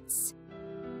nuts.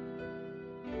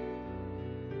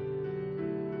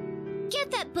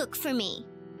 Get that book for me.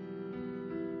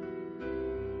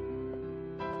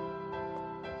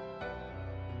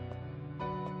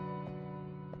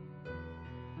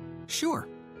 Sure.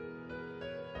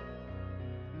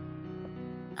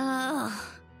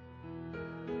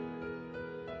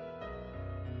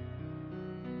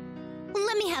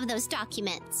 Let me have those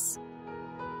documents.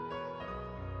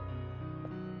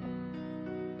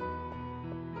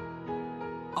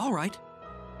 All right.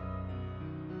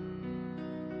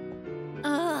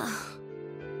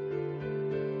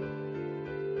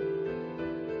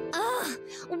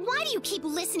 Why do you keep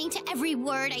listening to every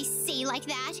word I say like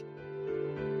that?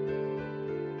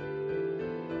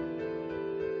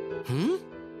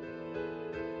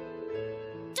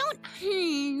 Don't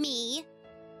me.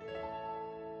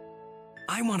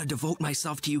 I want to devote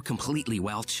myself to you completely,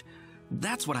 Welch.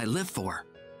 That's what I live for.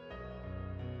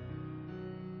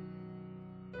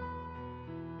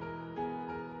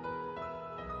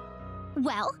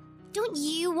 Well, don't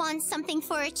you want something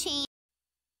for a change?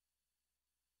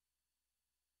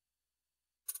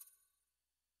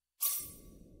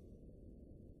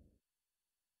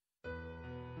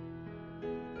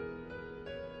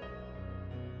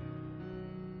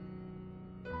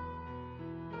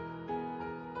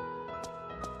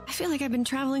 I feel like I've been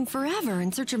traveling forever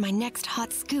in search of my next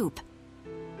hot scoop.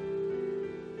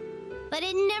 But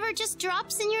it never just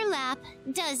drops in your lap,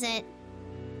 does it?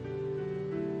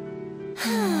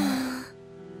 Ooh,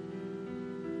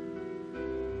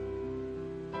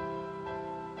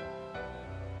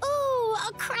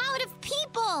 a crowd of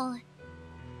people!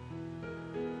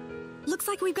 Looks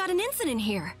like we've got an incident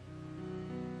here.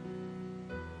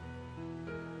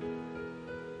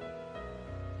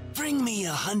 Bring me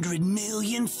 100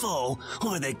 million full,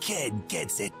 or the kid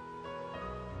gets it.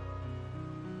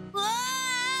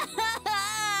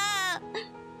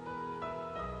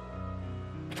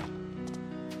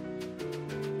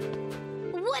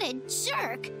 What a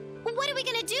jerk! What are we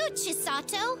gonna do,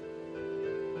 Chisato?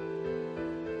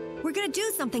 We're gonna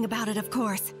do something about it, of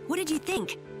course. What did you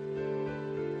think?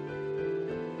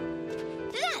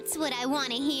 That's what I want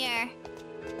to hear.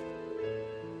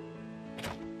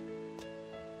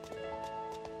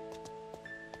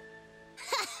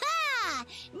 Ha ha!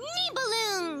 Knee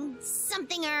balloon!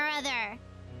 Something or other.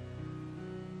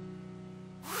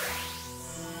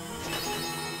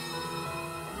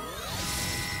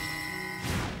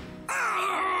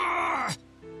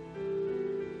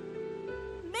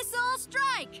 Missile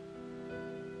strike!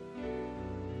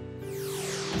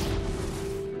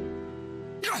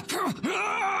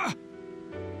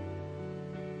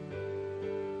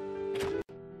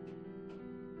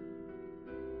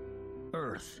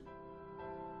 Earth.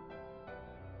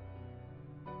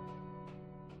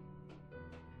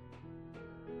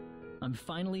 I'm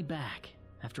finally back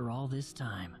after all this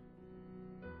time.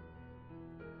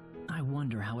 I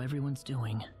wonder how everyone's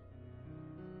doing.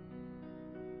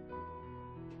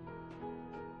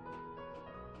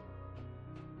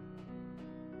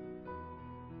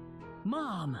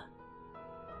 Mom!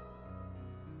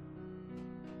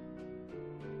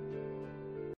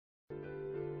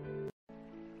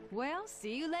 Well,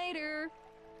 see you later.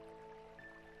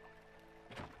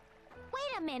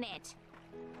 Wait a minute!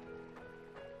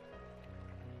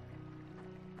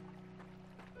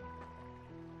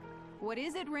 What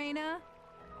is it, Rena?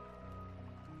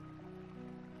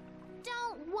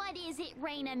 Don't what is it,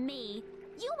 Rena me.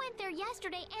 You went there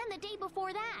yesterday and the day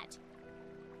before that.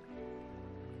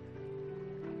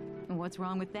 What's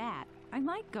wrong with that? I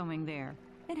like going there.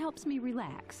 It helps me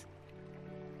relax.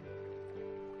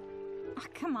 Oh,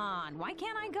 come on, why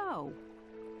can't I go?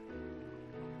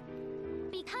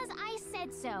 Because I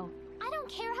said so. I don't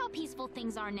care how peaceful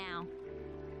things are now.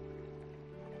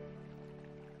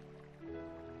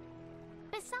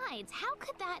 Besides, how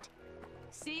could that...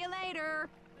 See you later!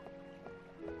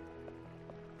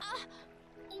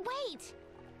 Wait!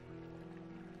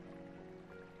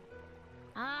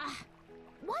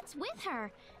 What's with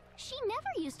her? She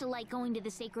never used to like going to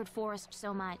the sacred forest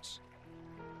so much.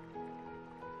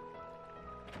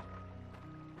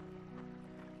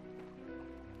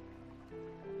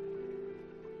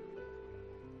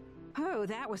 Oh,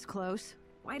 that was close.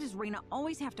 Why does Rena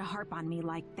always have to harp on me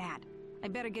like that? I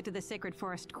better get to the sacred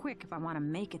forest quick if I want to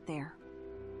make it there.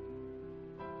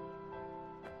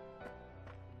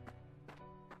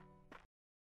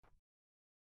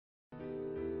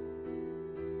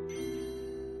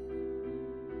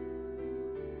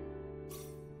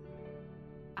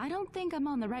 I don't think I'm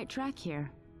on the right track here.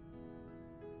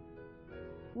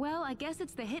 Well, I guess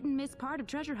it's the hit and miss part of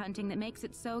treasure hunting that makes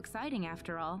it so exciting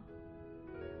after all.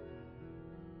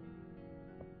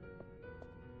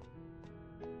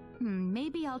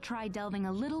 Maybe I'll try delving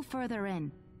a little further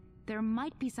in. There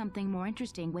might be something more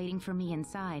interesting waiting for me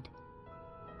inside.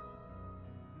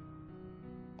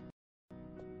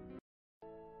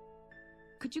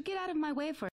 Could you get out of my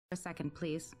way for a second,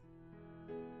 please?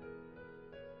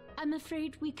 I'm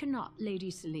afraid we cannot,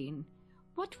 Lady Celine.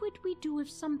 What would we do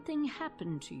if something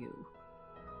happened to you?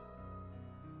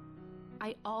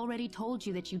 I already told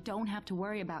you that you don't have to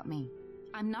worry about me.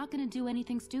 I'm not gonna do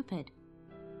anything stupid.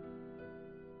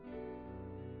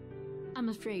 I'm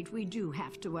afraid we do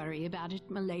have to worry about it,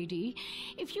 milady.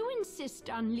 If you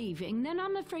insist on leaving, then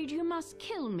I'm afraid you must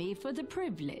kill me for the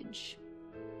privilege.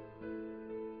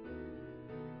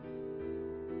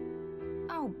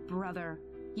 Oh, brother.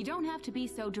 You don't have to be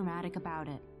so dramatic about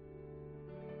it.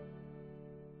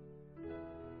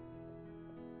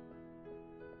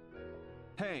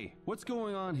 Hey, what's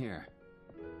going on here?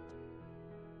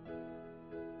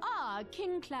 Ah,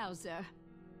 King Clauser.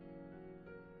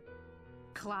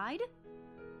 Clyde?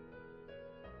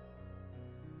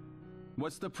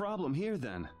 What's the problem here,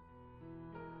 then?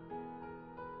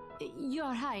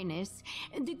 Your Highness,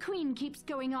 the Queen keeps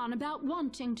going on about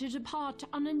wanting to depart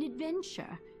on an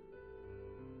adventure.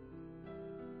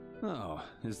 Oh,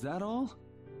 is that all?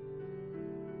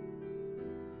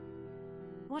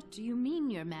 What do you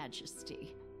mean, Your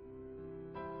Majesty?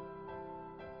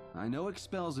 I know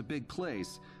Expel's a big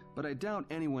place, but I doubt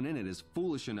anyone in it is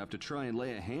foolish enough to try and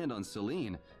lay a hand on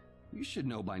Celine. You should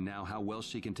know by now how well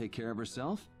she can take care of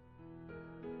herself.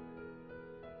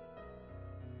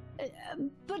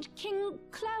 But King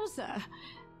Clauser...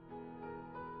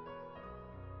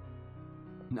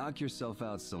 Knock yourself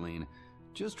out, Celine.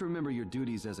 Just remember your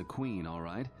duties as a queen, all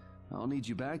right? I'll need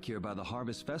you back here by the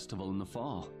Harvest Festival in the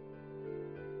fall.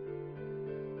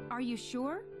 Are you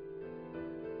sure?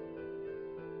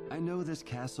 I know this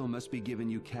castle must be giving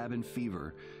you cabin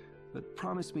fever, but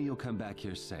promise me you'll come back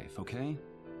here safe, okay?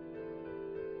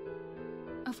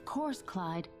 Of course,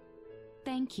 Clyde.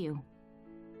 Thank you.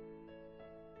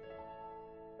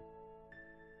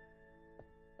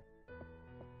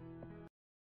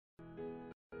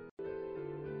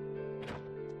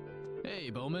 Hey,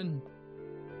 Bowman.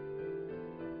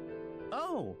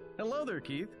 Oh, hello there,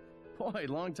 Keith. Boy,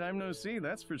 long time no see,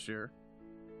 that's for sure.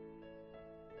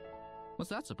 What's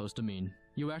that supposed to mean?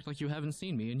 You act like you haven't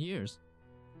seen me in years.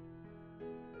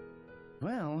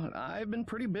 Well, I've been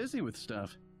pretty busy with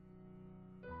stuff.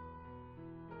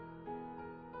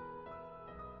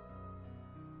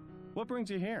 What brings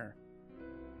you here?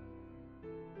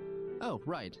 Oh,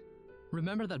 right.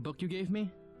 Remember that book you gave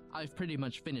me? I've pretty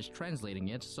much finished translating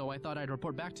it, so I thought I'd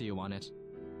report back to you on it.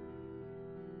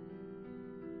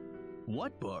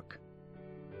 What book?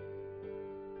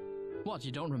 What,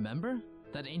 you don't remember?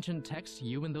 That ancient text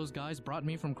you and those guys brought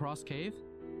me from Cross Cave?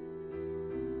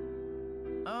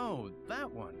 Oh, that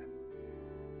one.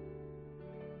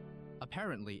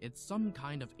 Apparently, it's some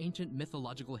kind of ancient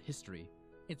mythological history.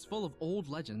 It's full of old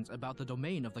legends about the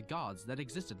domain of the gods that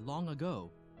existed long ago.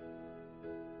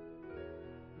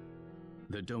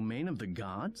 The domain of the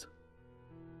gods?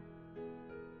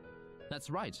 That's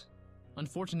right.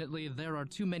 Unfortunately, there are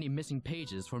too many missing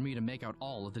pages for me to make out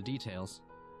all of the details.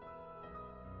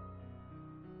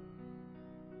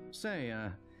 Say,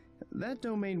 that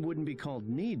domain wouldn't be called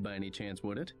Need by any chance,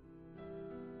 would it?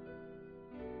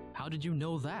 How did you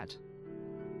know that?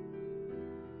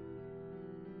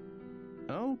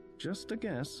 Oh, just a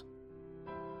guess.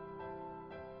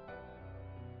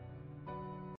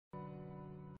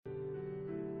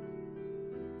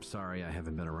 Sorry I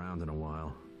haven't been around in a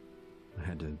while. I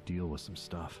had to deal with some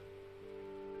stuff.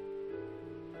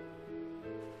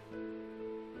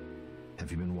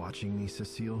 Have you been watching me,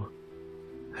 Cecile?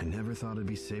 I never thought I'd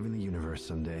be saving the universe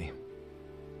someday.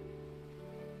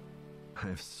 I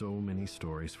have so many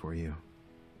stories for you.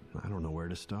 I don't know where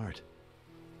to start.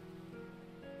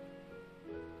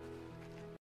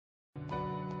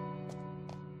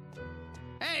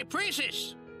 Hey,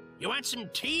 princess! You want some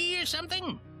tea or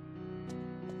something?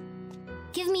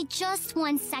 Give me just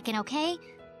 1 second, okay?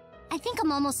 I think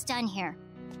I'm almost done here.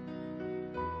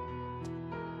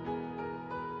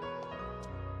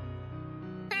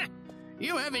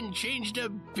 You haven't changed a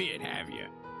bit, have you?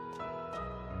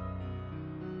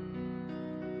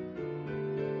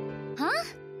 Huh?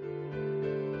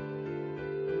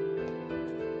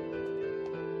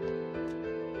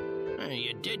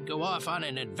 You did go off on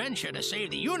an adventure to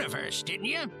save the universe, didn't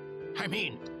you? I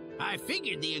mean, I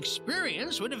figured the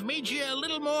experience would have made you a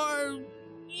little more,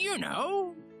 you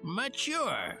know,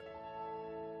 mature.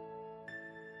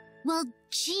 Well,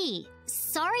 gee,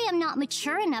 sorry I'm not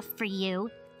mature enough for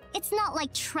you. It's not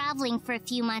like traveling for a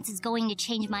few months is going to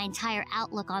change my entire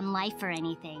outlook on life or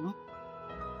anything.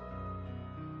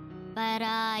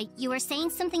 But, you were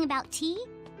saying something about tea?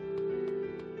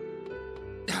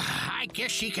 I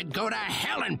guess she could go to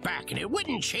hell and back and it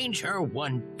wouldn't change her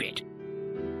one bit.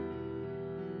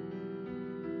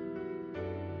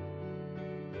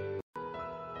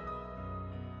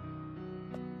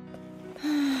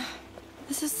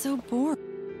 This is so boring.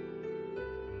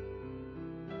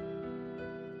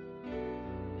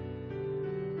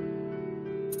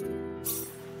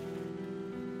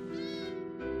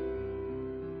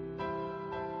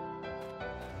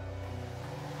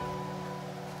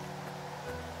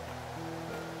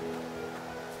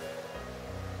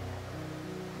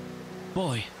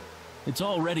 Boy, it's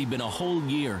already been a whole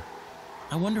year.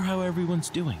 I wonder how everyone's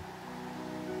doing.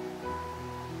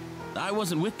 I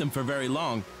wasn't with them for very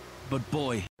long, but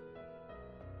boy.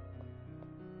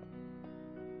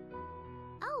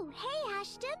 Oh, hey,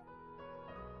 Ashton.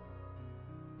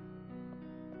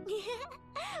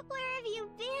 Where have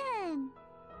you been?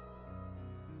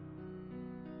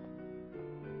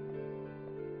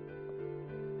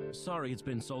 Sorry it's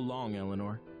been so long,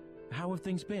 Eleanor. How have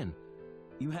things been?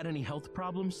 You had any health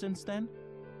problems since then?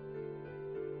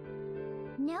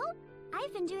 Nope,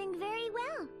 I've been doing very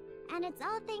well. And it's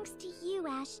all thanks to you,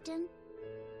 Ashton.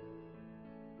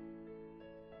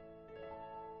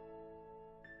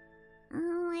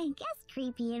 Oh, I guess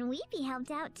Creepy and Weepy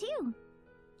helped out too.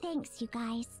 Thanks, you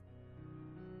guys.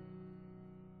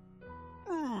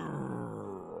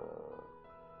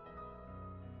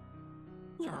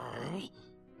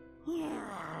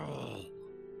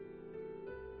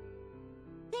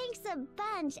 Thanks a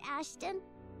bunch, Ashton.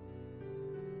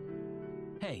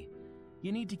 Hey,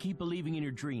 you need to keep believing in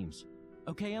your dreams.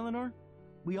 Okay, Eleanor?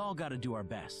 We all gotta do our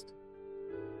best.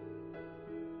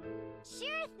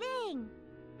 Sure thing.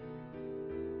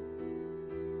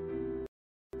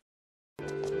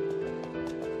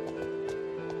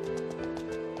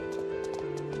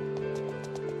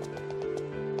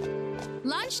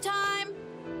 Lunchtime!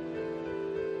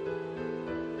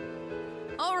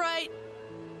 All right.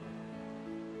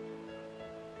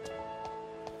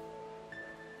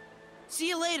 See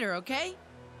you later, okay?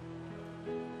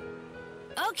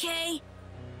 Okay.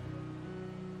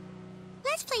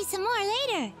 Let's play some more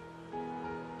later.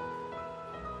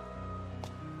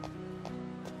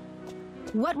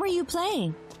 What were you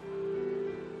playing?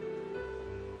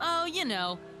 Oh, you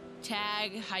know,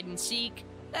 tag, hide and seek,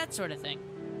 that sort of thing.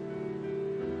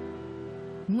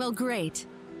 Well, great.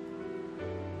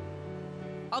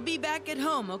 I'll be back at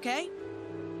home, okay?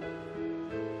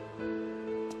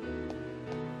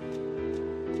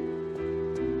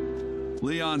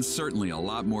 Leon's certainly a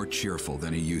lot more cheerful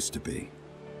than he used to be.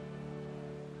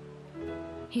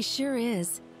 He sure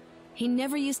is. He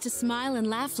never used to smile and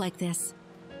laugh like this.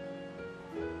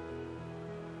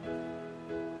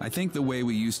 I think the way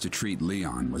we used to treat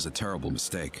Leon was a terrible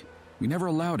mistake. We never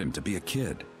allowed him to be a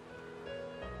kid.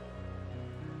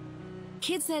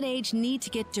 Kids that age need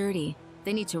to get dirty.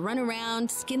 They need to run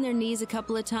around, skin their knees a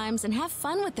couple of times, and have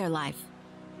fun with their life.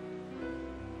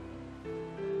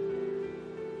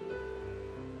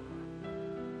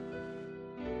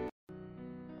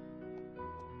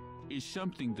 Is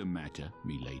something the matter,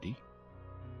 milady?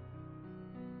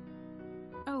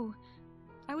 Oh,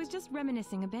 I was just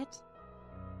reminiscing a bit.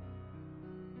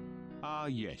 Ah,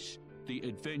 yes, the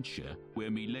adventure where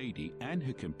milady and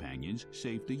her companions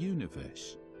saved the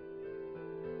universe.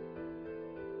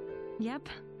 Yep.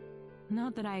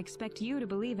 Not that I expect you to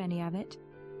believe any of it.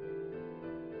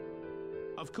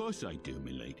 Of course I do,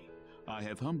 milady. I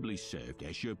have humbly served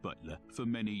as your butler for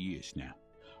many years now.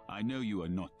 I know you are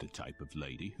not the type of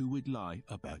lady who would lie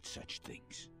about such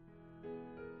things.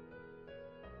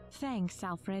 Thanks,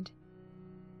 Alfred.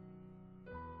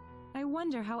 I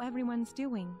wonder how everyone's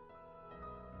doing.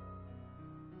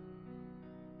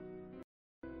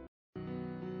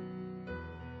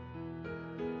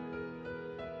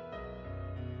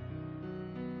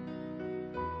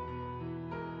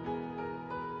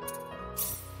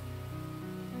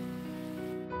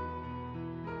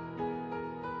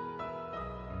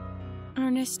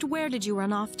 Ernest, where did you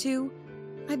run off to?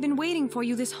 I've been waiting for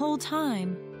you this whole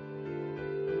time.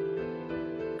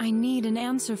 I need an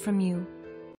answer from you.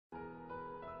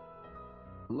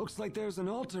 Looks like there's an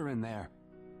altar in there.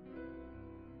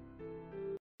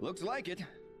 Looks like it.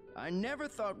 I never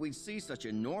thought we'd see such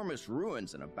enormous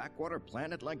ruins in a backwater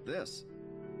planet like this.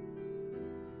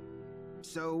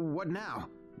 So, what now?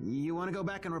 You want to go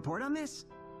back and report on this?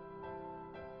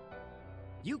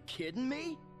 You kidding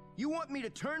me? You want me to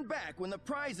turn back when the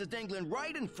prize is dangling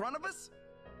right in front of us?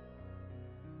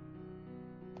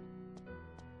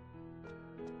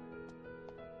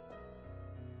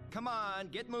 Come on,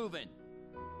 get moving.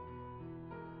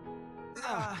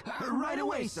 Right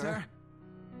away, sir.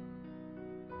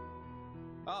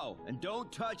 Oh, and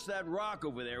don't touch that rock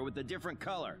over there with the different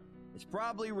color. It's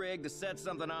probably rigged to set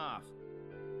something off.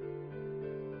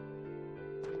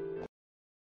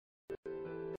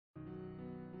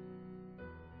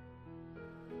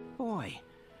 Boy,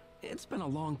 it's been a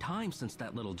long time since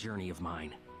that little journey of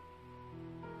mine.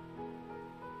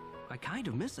 I kind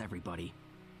of miss everybody.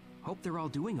 Hope they're all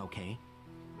doing okay.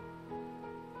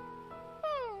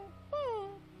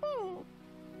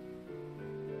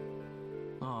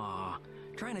 Aw,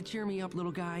 trying to cheer me up,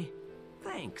 little guy?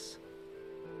 Thanks.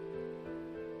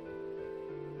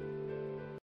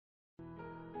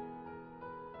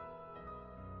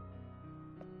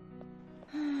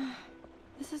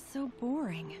 This is so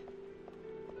boring.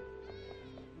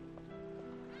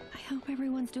 I hope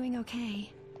everyone's doing okay.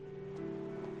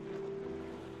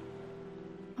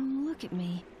 Oh, look at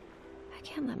me. I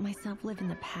can't let myself live in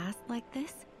the past like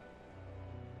this.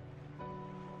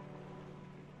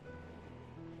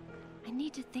 I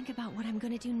need to think about what I'm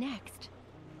gonna do next.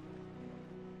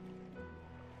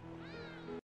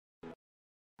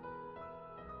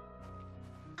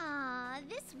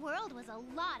 This world was a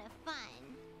lot of fun.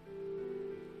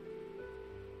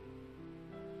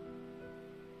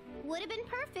 Would have been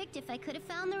perfect if I could have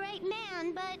found the right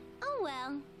man, but oh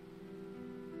well.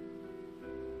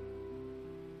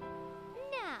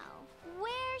 Now,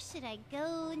 where should I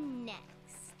go next?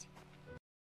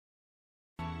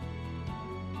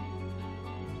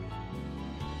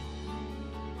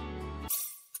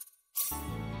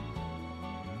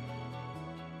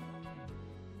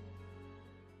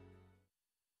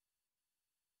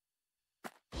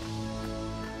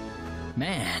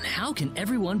 Man, how can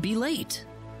everyone be late?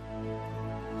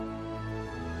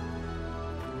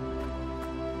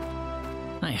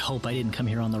 I hope I didn't come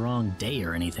here on the wrong day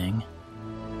or anything.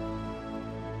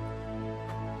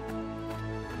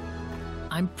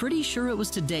 I'm pretty sure it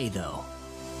was today, though.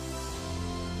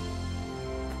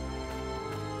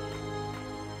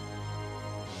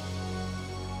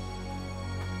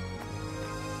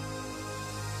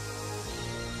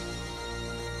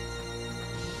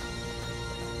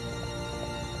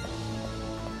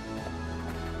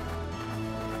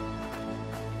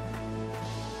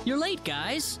 You're late,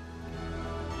 guys.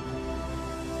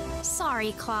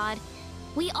 Sorry, Claude.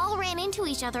 We all ran into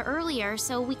each other earlier,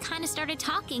 so we kind of started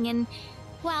talking and,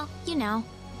 well, you know.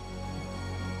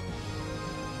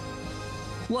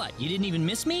 What, you didn't even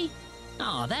miss me?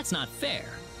 Aw, that's not fair.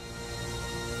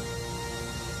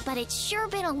 But it's sure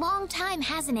been a long time,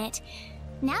 hasn't it?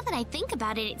 Now that I think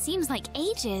about it, it seems like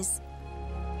ages.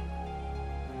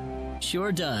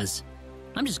 Sure does.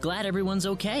 I'm just glad everyone's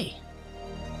okay.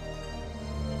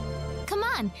 Come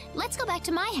on, let's go back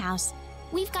to my house.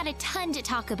 We've got a ton to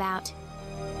talk about.